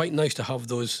 it's quite nice to have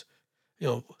those, you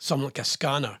know, something like a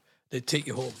scanner that take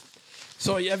you home.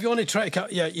 So if you want to try it,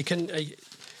 yeah, you can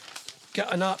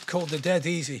get an app called the Dead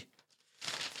Easy.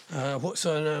 What's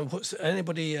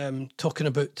anybody talking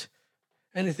about?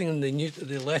 Anything in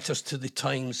the letters to the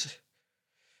Times?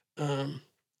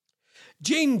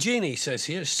 Janie says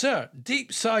here, Sir,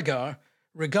 Deep Sagar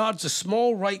regards a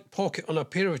small right pocket on a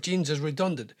pair of jeans as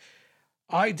redundant.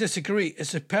 I disagree.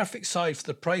 It's the perfect size for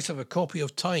the price of a copy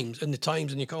of Times in the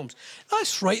Times in your columns.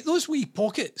 That's right, those wee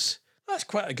pockets. That's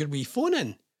quite a good wee phone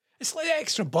in. It's like the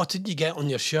extra button you get on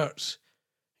your shirts.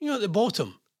 You know, at the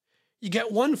bottom. You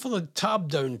get one for the tab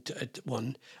down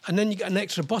one, and then you get an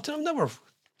extra button. I've never...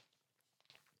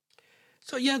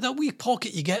 So, yeah, that wee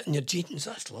pocket you get in your jeans,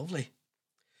 that's lovely.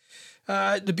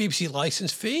 The BBC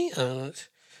licence fee.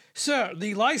 Sir,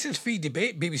 the licence fee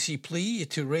debate, BBC plea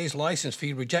to raise licence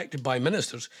fee rejected by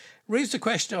ministers, raised the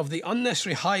question of the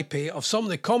unnecessary high pay of some of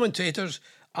the commentators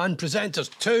and presenters.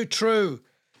 Too true.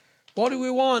 What do we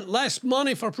want? Less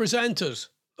money for presenters.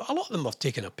 A lot of them have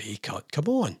taken a pay cut. Come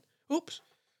on. Oops.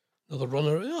 Another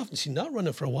runner. I haven't seen that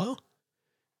runner for a while.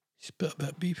 Just put a bit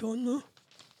of beef on, though.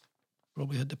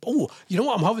 Probably had the... Oh, you know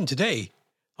what I'm having today?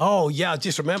 Oh, yeah, I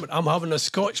just remembered. I'm having a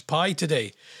Scotch pie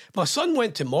today. My son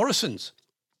went to Morrison's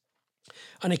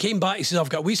and he came back. He says, I've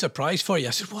got a wee surprise for you.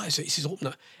 I said, what is it? He says, open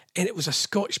it. And it was a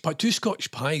Scotch pie, 2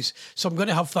 Scotch pies. So I'm going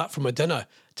to have that for my dinner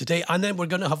today. And then we're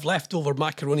going to have leftover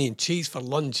macaroni and cheese for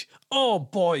lunch. Oh,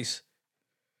 boys.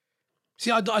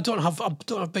 See, I don't have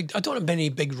many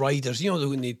big riders. You know,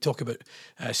 when they talk about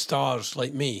stars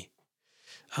like me,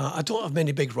 I don't have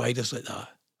many big riders like that.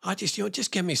 I just, you know,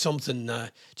 just give me something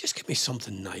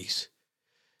nice.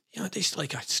 You know, just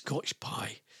like a Scotch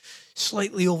pie,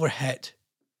 slightly overhit.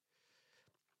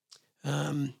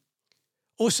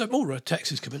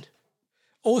 Text is coming.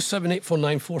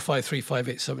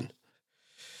 07849453587.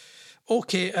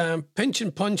 Okay, pinch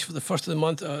and punch for the first of the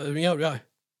month. Yeah.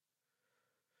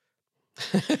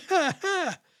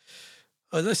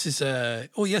 This is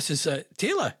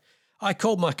Taylor. I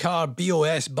called my car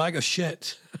BOS, bag of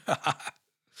shit.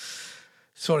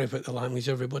 Sorry about the language,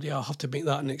 everybody. I'll have to make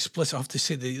that an explicit. I have to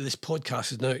say this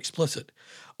podcast is now explicit.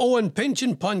 Oh, and pinch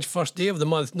and punch, first day of the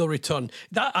month, no return.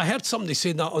 That I heard somebody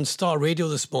saying that on Star Radio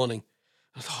this morning.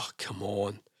 I thought, oh, come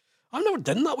on. I've never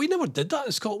done that. We never did that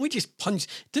in Scotland. We just punched.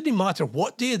 It didn't matter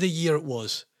what day of the year it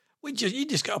was. You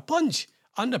just got a punch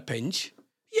and a pinch.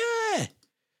 Yeah.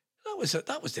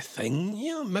 That was the thing.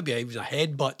 You know, maybe I was a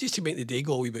headbutt just to make the day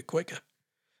go a wee bit quicker.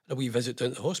 A wee visit down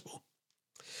to the hospital.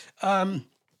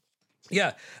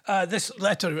 Yeah, this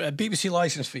letter, BBC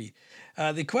licence fee.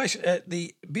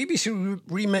 The BBC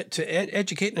remit to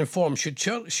educate and inform should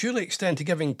surely extend to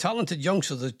giving talented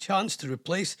youngsters the chance to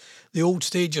replace the old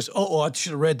stagers. I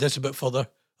should have read this a bit further.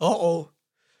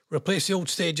 Replace the old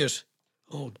stagers.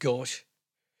 Oh, gosh.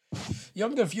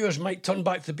 Younger viewers might turn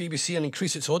back to the BBC and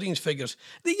increase its audience figures.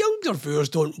 The younger viewers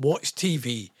don't watch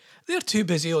TV. They're too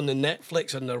busy on the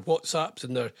Netflix and their WhatsApps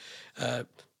and their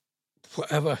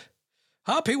whatever.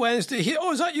 Happy Wednesday. Here.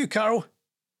 Oh, is that you, Carol?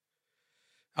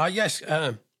 Yes.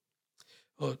 Apparently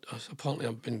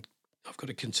I've got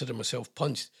to consider myself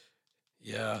punched.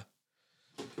 Yeah.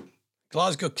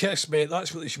 Glasgow Kiss, mate.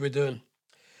 That's what they should be doing.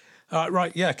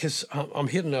 Right, yeah, because I'm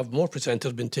hearing more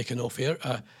presenters been taken off here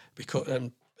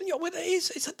because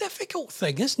it's a difficult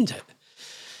thing, isn't it?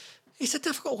 It's a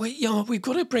difficult way. We've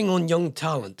got to bring on young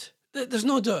talent. There's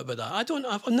no doubt about that.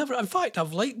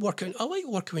 I've liked working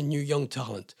with new young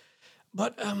talent,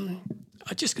 but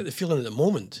I just get the feeling at the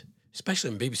moment,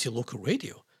 especially in BBC local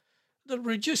radio, they're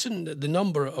reducing the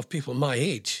number of people my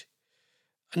age.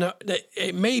 And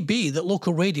it may be that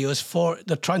local radio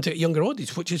they're trying to get younger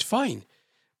audience, which is fine.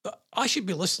 But I should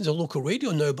be listening to local radio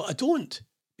now, but I don't.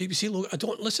 I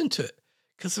don't listen to it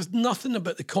because there's nothing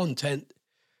about the content.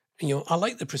 I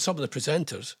like some of the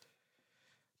presenters,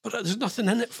 but there's nothing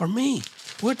in it for me.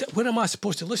 Where am I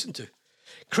supposed to listen to?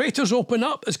 Craters open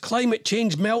up as climate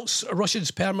change melts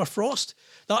Russia's permafrost.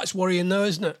 That's worrying now,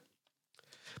 isn't it?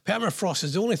 Permafrost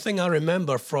is the only thing I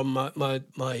remember from my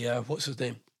what's his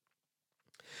name?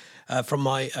 From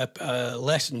my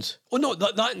lessons. Oh no,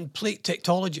 that in plate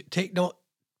tectology,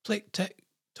 plate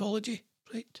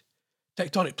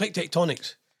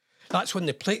tectonics. That's when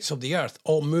the plates of the earth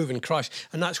all move and crash,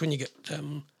 and that's when you get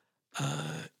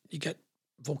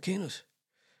volcanoes.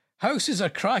 Houses are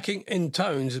cracking in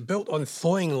towns built on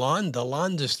thawing land. The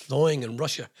land is thawing in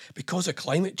Russia because of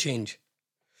climate change.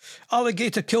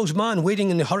 Alligator kills man wading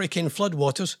in the hurricane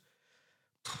floodwaters.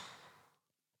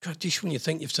 Gosh, when you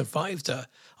think you've survived a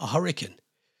hurricane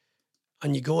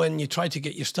and you go in, you try to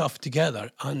get your stuff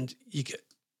together and you get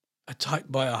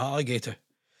attacked by a alligator.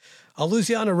 A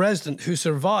Louisiana resident who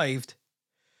survived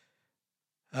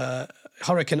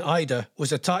Hurricane Ida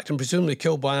was attacked and presumably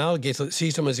killed by an alligator that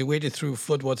seized him as he waded through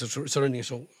floodwaters surrounding his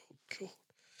home.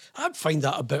 I'd find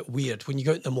that a bit weird when you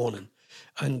go out in the morning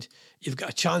and you've got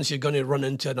a chance you're going to run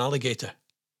into an alligator.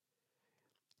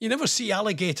 You never see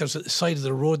alligators at the side of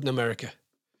the road in America.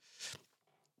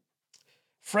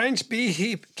 French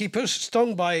beekeepers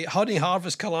stung by honey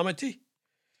harvest calamity.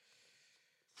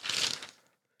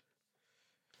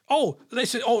 I'll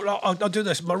do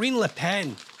this. Marine Le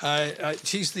Pen.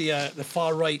 She's the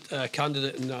far right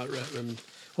candidate in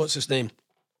what's his name?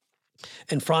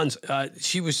 In France.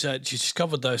 She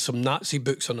discovered some Nazi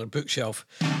books on her bookshelf.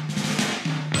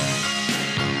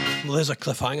 Well, there's a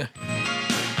cliffhanger.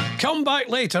 Come back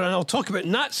later and I'll talk about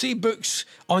Nazi books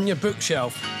on your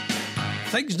bookshelf.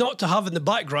 Things not to have in the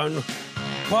background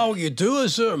while you do a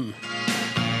Zoom.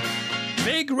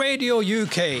 Big Radio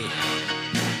UK.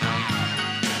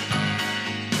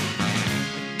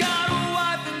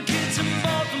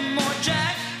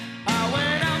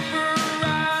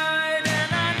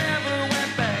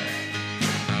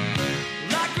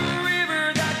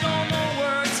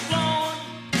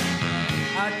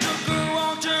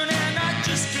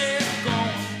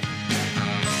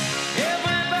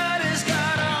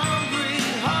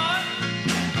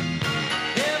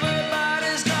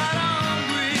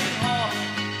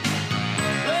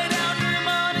 Lay down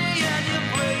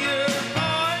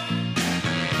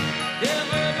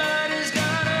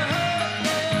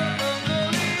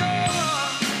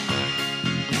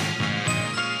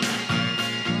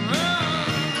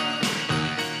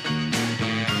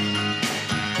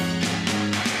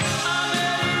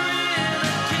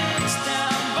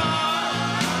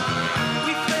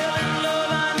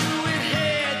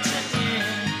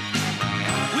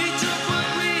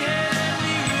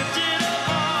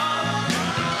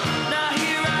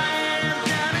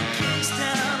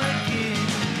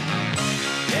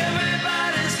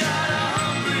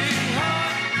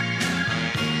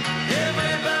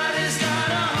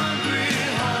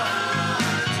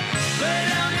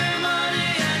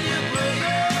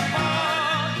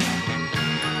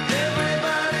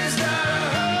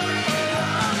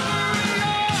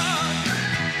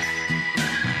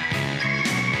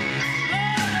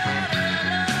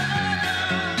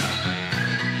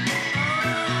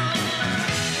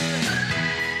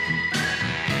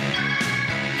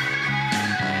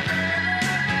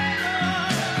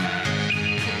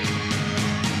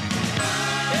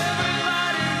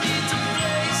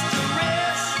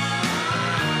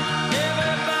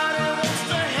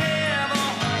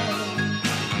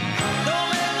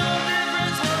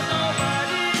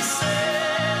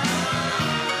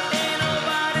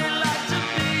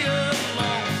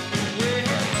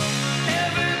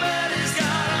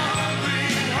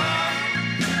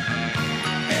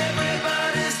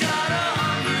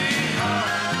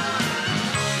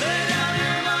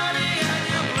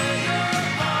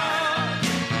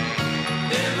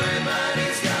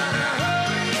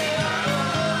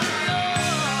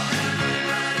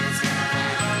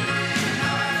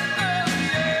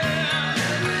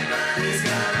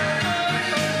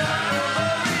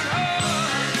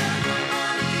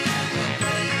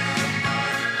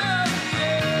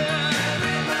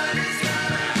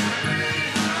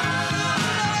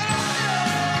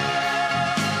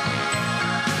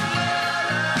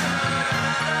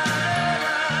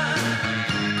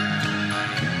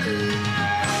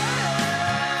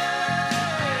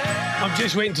I'm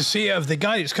just waiting to see if the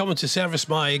guy that's coming to service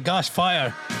my gas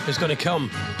fire is going to come.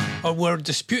 Or we're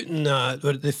disputing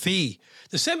the fee.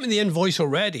 They sent me the invoice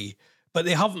already, but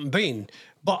they haven't been.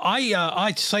 But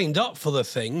I signed up for the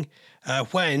thing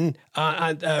when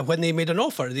they made an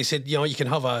offer. They said, you know, you can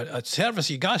have a service,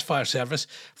 your gas fire service,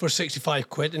 for 65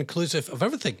 quid, inclusive of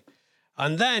everything.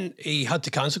 And then he had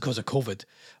to cancel because of COVID.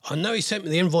 And now he sent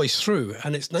me the invoice through,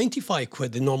 and it's 95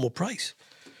 quid, the normal price.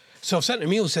 So I've sent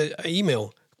him an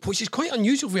email, which is quite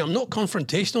unusual for me. I'm not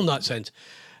confrontational in that sense.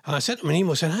 And I sent him an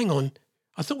email saying, hang on,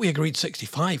 I thought we agreed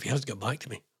 65. He hasn't got back to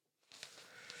me.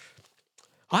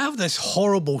 I have this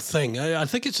horrible thing. I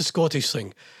think it's a Scottish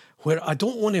thing where I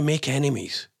don't want to make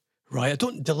enemies, right? I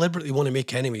don't deliberately want to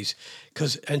make enemies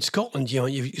because in Scotland, you know,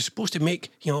 you're supposed to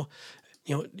make, you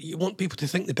want people to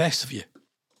think the best of you.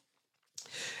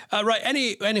 Right,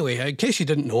 anyway, in case you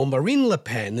didn't know, Marine Le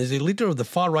Pen is the leader of the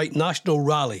far-right National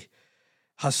Rally,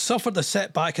 has suffered a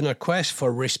setback in her quest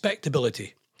for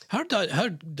respectability. Her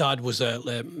dad was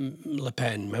Le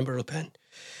Pen, remember Le Pen?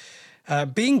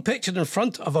 Being pictured in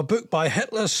front of a book by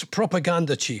Hitler's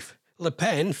propaganda chief. Le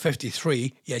Pen,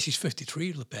 53, yeah, she's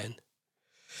 53, Le Pen,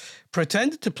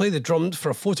 pretended to play the drums for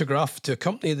a photograph to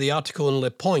accompany the article in Le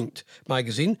Point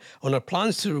magazine on her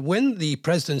plans to win the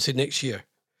presidency next year.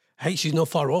 Hey, she's not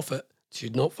far off it.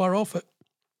 She's not far off it.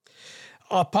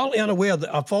 Apparently unaware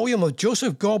that a volume of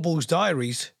Joseph Goebbels'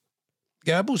 diaries,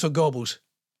 Goebbels or Goebbels?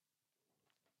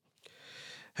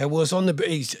 It was on the...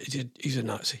 He's a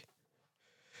Nazi.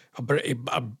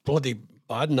 A bloody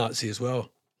bad Nazi as well.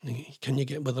 Can you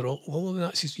get with all the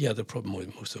Nazis? Yeah, they're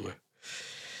probably most of them are.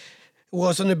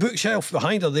 Was on the bookshelf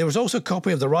behind her. There was also a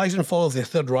copy of The Rise and Fall of the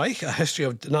Third Reich, A History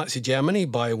of Nazi Germany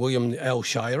by William L.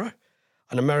 Shirer,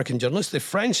 an American journalist. The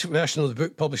French version of the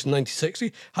book, published in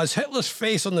 1960, has Hitler's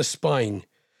face on the spine,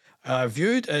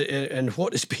 viewed in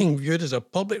what is being viewed as a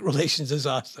public relations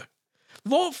disaster.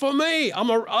 Vote for me.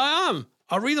 I am.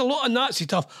 I read a lot of Nazi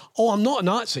stuff. Oh, I'm not a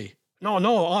Nazi. No,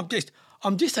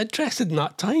 I'm just interested in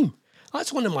that time.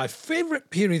 That's one of my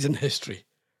favourite periods in history.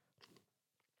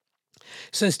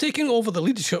 Since taking over the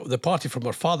leadership of the party from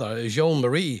her father,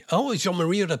 Jean-Marie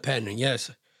Le Pen,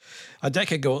 yes, a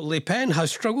decade ago, Le Pen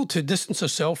has struggled to distance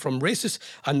herself from racist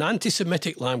and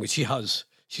anti-Semitic language.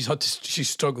 She's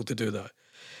struggled to do that.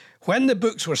 When the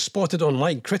books were spotted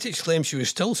online, critics claimed she was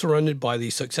still surrounded by the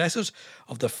successors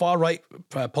of the far-right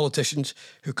politicians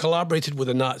who collaborated with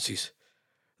the Nazis.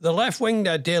 The left-wing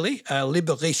daily,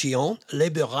 Libération.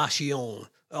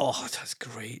 Oh, that's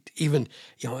great. Even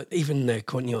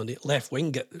the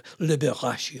left-wing get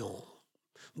Libération.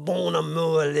 Bon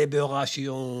amour,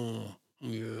 Libération.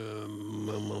 Yeah,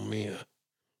 mamma mia.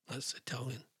 That's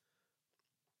Italian.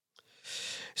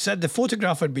 Said the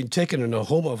photograph had been taken in a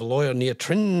home of a lawyer near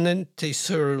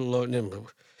Trinity-sur-Loire,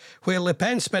 where Le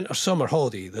Pen spent her summer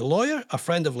holiday. The lawyer, a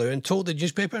friend of Lewin, told the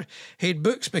newspaper he had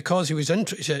books because he was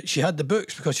she had the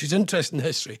books because she was interested in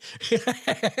history.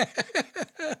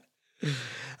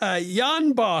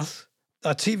 Jan Barth,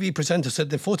 a TV presenter, said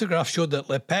the photograph showed that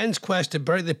Le Pen's quest to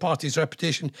bury the party's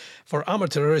reputation for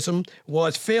amateurism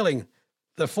was failing.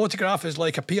 The photograph is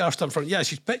like a PR stunt front. Yeah,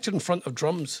 she's pictured in front of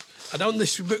drums and on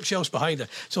the bookshelves behind her.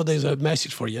 So there's a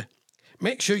message for you.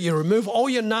 Make sure you remove all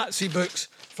your Nazi books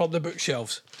from the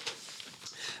bookshelves.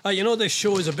 This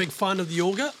show is a big fan of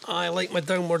yoga. I like my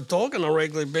downward dog on a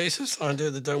regular basis. I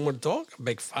do the downward dog. I'm a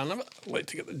big fan of it. I like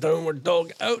to get the downward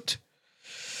dog out.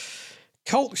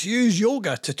 Cults use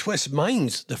yoga to twist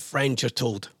minds, the French are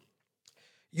told.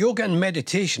 Yoga and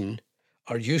meditation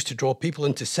are used to draw people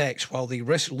into sex while they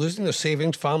risk losing their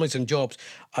savings, families and jobs,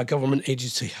 a government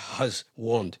agency has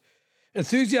warned.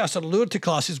 Enthusiasts are lured to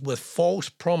classes with false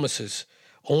promises,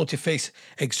 only to face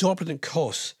exorbitant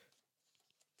costs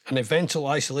and eventual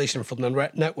isolation from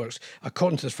the networks,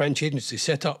 according to the French agency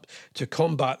set up to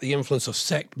combat the influence of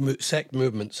sect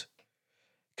movements.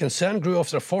 Concern grew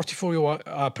after a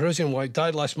 44-year-old Parisian wife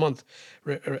died last month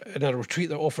in a retreat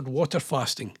that offered water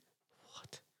fasting.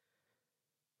 What?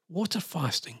 Water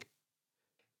fasting?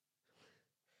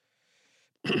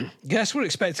 Guests were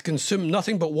expected to consume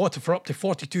nothing but water for up to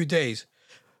 42 days.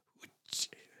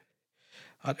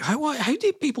 How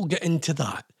do people get into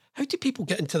that? How do people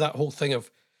get into that whole thing of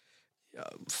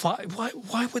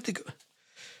why would they go?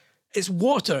 It's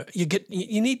water.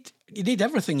 You need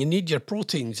everything. You need your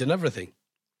proteins and everything.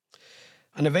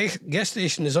 An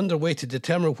investigation is underway to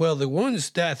determine whether the woman's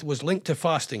death was linked to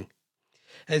fasting.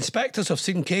 Inspectors have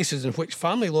seen cases in which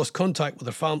family lost contact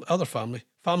with their other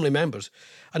family members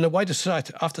and the wider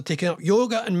society after taking up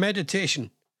yoga and meditation.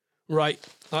 Right,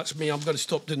 that's me. I'm going to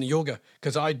stop doing the yoga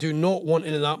because I do not want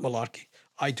any of that malarkey.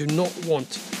 I do not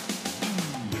want to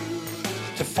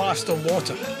fast on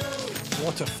water.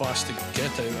 What a fast to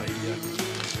get out of here.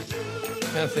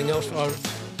 Anything else?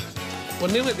 We're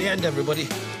nearly at the end, everybody.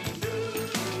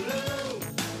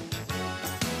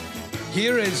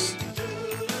 Here is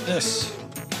this.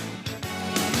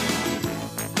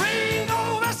 Bring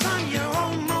over some your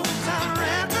own Motown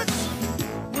records.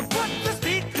 We'll put the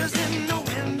speakers in the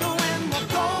window and we'll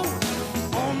go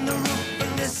on the roof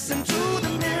and listen to the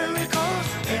miracles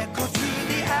echo through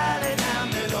the alley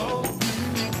down below.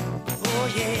 Oh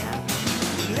yeah,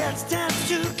 let's dance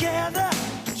together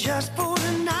just for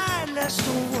the night. Let's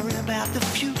don't worry about the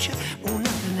future or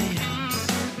nothing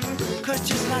else. 'Cause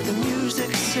just like the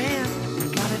music said,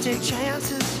 gotta take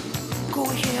chances. Go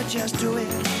ahead, just do it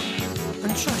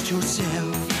and trust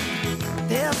yourself.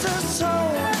 There's a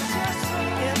soul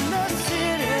in the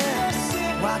city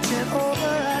watching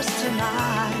over us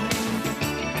tonight.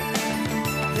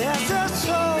 There's a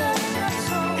soul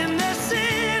in the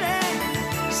city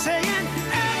saying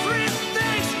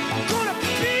everything's gonna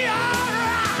be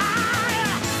alright.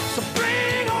 So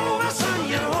bring over some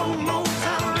your own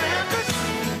Motown records.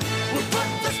 We'll put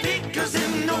the speakers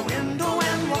in the window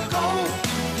and we'll go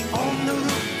on the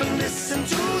roof and listen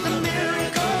to the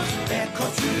miracles echo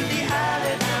through the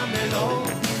alley down below.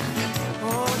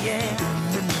 Oh yeah,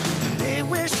 they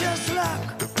wish us luck,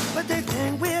 but they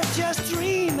think we're just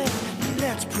dreaming.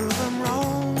 Let's prove them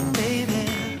wrong, baby.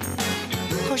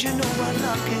 'Cause you know what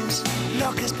luck is.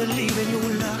 Luck is believing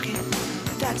you're lucky.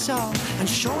 That's all, and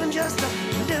showing just a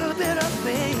little bit of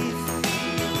faith.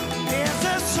 There's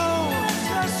a soul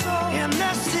in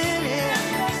the city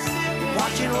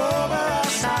watching over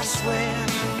us, I swear.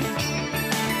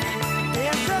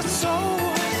 There's a soul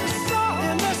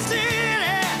in the city.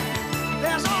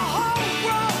 There's a whole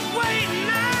world waiting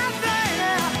out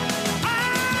there.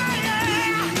 Ah, yeah.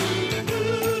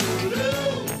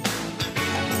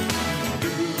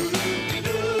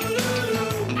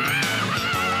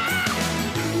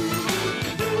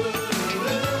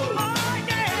 Oh,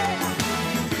 yeah.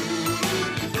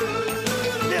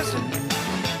 Listen,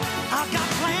 I've got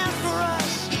plans for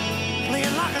us,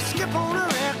 playing like a skip on a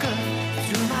record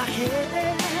through my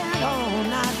head all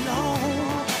night long.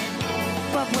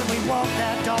 But when we walk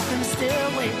that darkened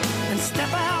stairway and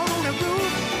step out on the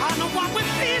roof, I know what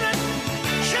we're feeling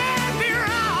can't be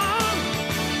wrong.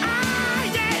 Ah,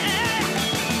 yeah.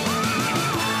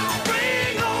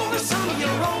 Bring over some of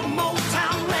your own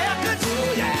Motown records.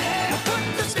 Yeah. Put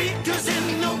the speakers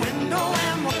in the window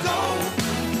and we'll go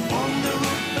on the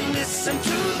roof and listen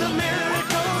to the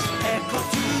miracles echo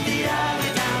through the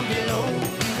alley down below.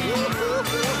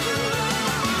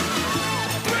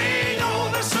 Bring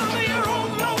over some of your own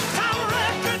Motown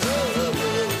records.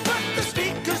 Put the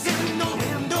speakers in the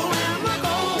window and we'll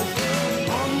go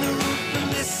on the roof and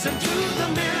listen to the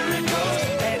miracles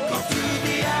echo through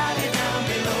the alley down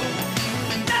below.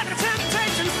 Let the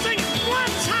temptation sing it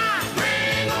one time.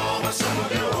 Bring over some of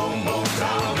your own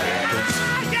Motown records.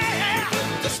 Ah, yeah. Put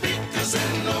the speakers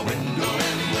in the window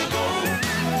and we'll go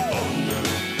on the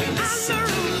roof and listen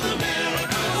to the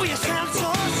miracles. Oh, you sound so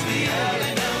sweet.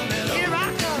 Here I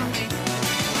come.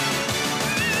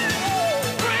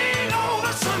 Bring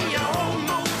over some of your own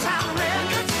Motown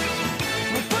records.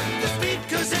 We'll put the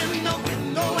speakers in the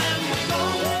window and we'll go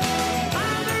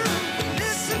on the roof and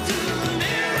listen to the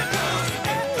miracles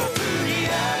echo through the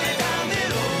alley down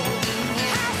below.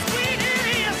 How sweet it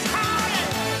is, honey.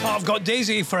 Oh, I've got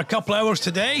Daisy for a couple hours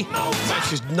today,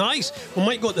 which is nice. We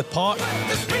might go to the park,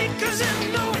 The speakers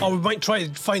in the window or we might try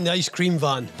to find the ice cream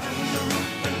van.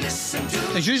 and listen to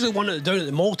There's usually one down at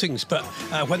the Maltings, but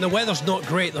when the weather's not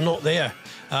great, they're not there.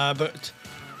 But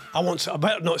I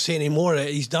better not say any more.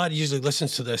 His dad usually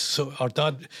listens to this, so her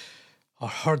dad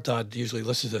usually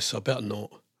listens to this, so I better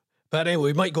not. But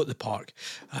anyway, we might go to the park.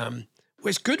 Well,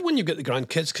 it's good when you get the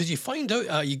grandkids because you find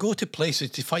out, you go to places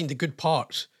to find the good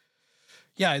parts.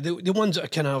 Yeah, the ones that are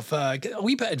kind of get a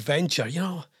wee bit adventure, you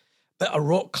know, bit of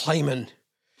rock climbing,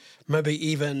 maybe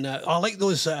even, I like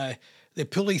those, the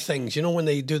pulley things, you know, when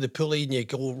they do the pulley and you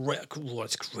go, right, oh,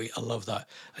 it's great, I love that.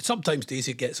 And sometimes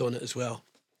Daisy gets on it as well.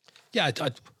 Yeah, well,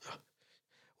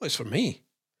 it's for me.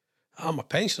 I'm a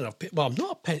pensioner. Well, I'm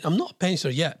not a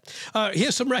pensioner yet.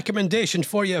 Here's some recommendations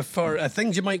for you for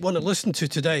things you might want to listen to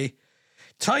today.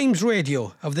 Times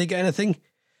Radio. Have they got anything?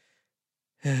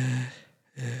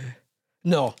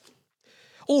 No.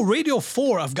 Oh, Radio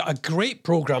 4. I've got a great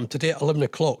programme today at 11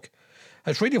 o'clock.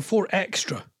 It's Radio 4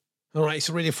 Extra. All right, it's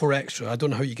Radio 4 Extra. I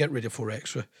don't know how you get Radio 4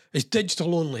 Extra. It's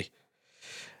digital only.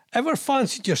 Ever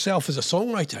fancied yourself as a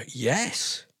songwriter?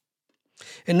 Yes.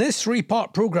 In this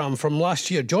 3-part programme from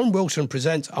last year, John Wilson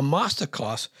presents a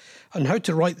masterclass on how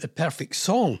to write the perfect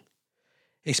song.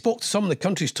 He spoke to some of the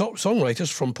country's top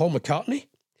songwriters, from Paul McCartney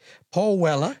Paul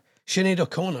Weller, Sinead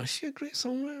O'Connor. Is she a great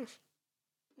songwriter?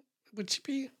 Would she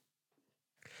be?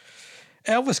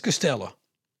 Elvis Costello.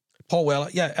 Paul Weller,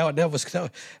 yeah, Elvis Costello.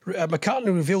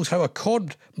 McCartney reveals how a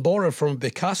chord borrowed from a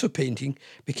Picasso painting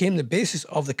became the basis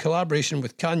of the collaboration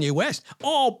with Kanye West.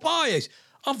 Oh, boys,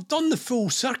 I've done the full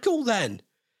circle then.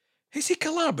 He's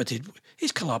collaborated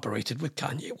with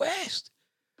Kanye West.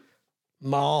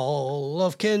 Mull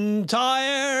of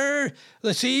Kintyre,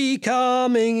 the sea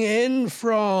coming in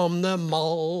from the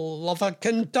Mull of a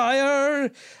Kintyre.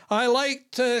 I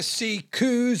like to see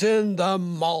coos in the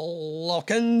Mull of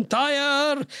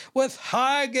Kintyre, with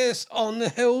haggis on the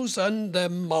hills and the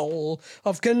Mull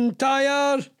of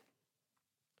Kintyre.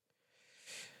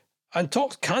 And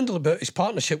talks candid about his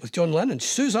partnership with John Lennon.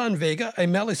 Suzanne Vega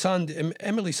and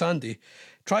Emily Sandy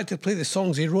tried to play the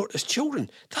songs he wrote as children.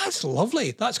 That's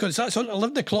lovely. That's good. That's on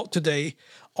 11 o'clock today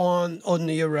on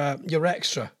your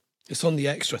extra. It's on the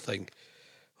extra thing.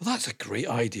 Well, that's a great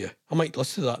idea. I might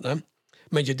listen to that then.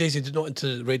 Mind you, Daisy did not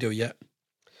into the radio yet.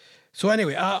 So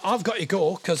anyway, I've got to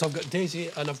go because I've got Daisy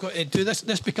and I've got to do this.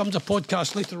 This becomes a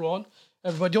podcast later on.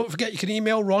 Everybody, don't forget you can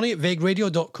email Ronnie at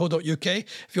vagueradio.co.uk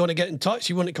if you want to get in touch,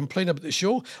 you want to complain about the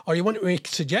show, or you want to make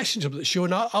suggestions about the show,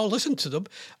 and I'll listen to them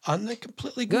and then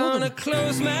completely ignore them.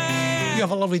 Close my eyes. You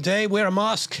have a lovely day. Wear a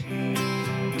mask.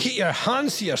 Keep your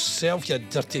hands to yourself, you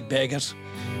dirty beggars.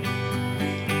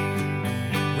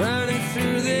 Running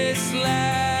through this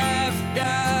life,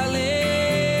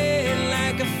 darling,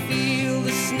 like I feel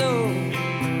the snow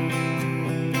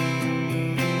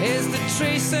as the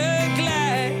tracer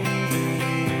glides.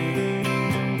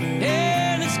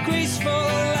 And it's graceful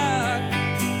art.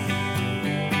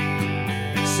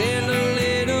 Send a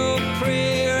little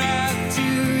prayer out to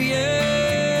you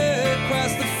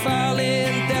across the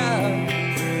falling dark.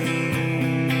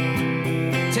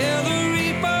 Tell the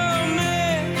reborn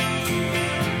man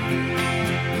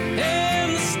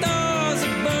and the stars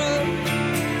above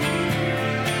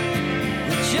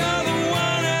that you're the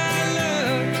one I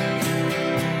love.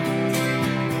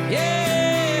 Yeah.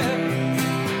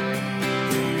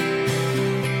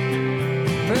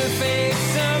 Perfect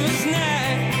summer's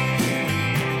night.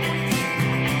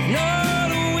 No,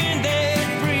 the wind that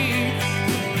breathes.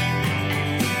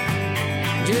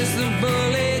 Just the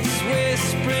bullets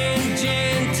whispering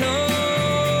gentle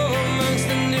amongst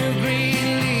the new green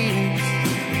leaves.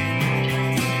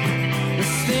 The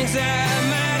things I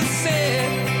might have said,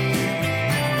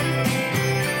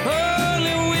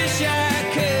 only wish I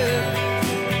could.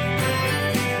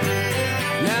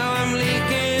 Now I'm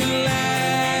leaking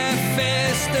life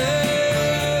faster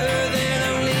than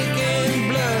I'm leaking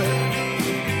blood.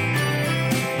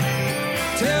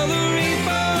 Tell the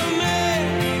reaper man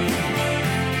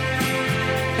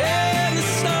and the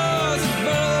stars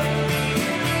above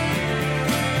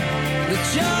that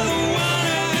you're the one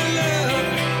I love.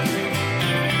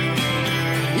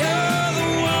 You're the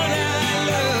one I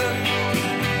love.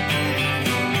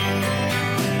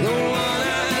 The one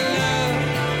I love.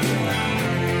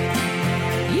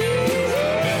 You.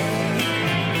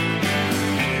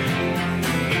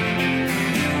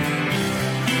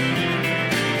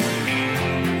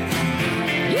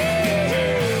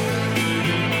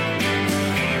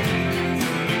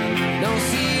 Don't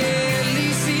see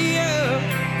Elysia,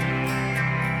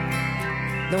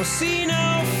 don't see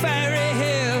no fairy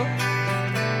hill,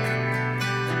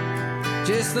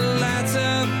 just the lights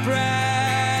of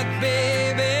bright,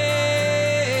 baby,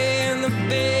 in the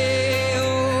Bay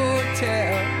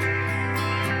Hotel.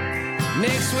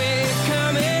 Next week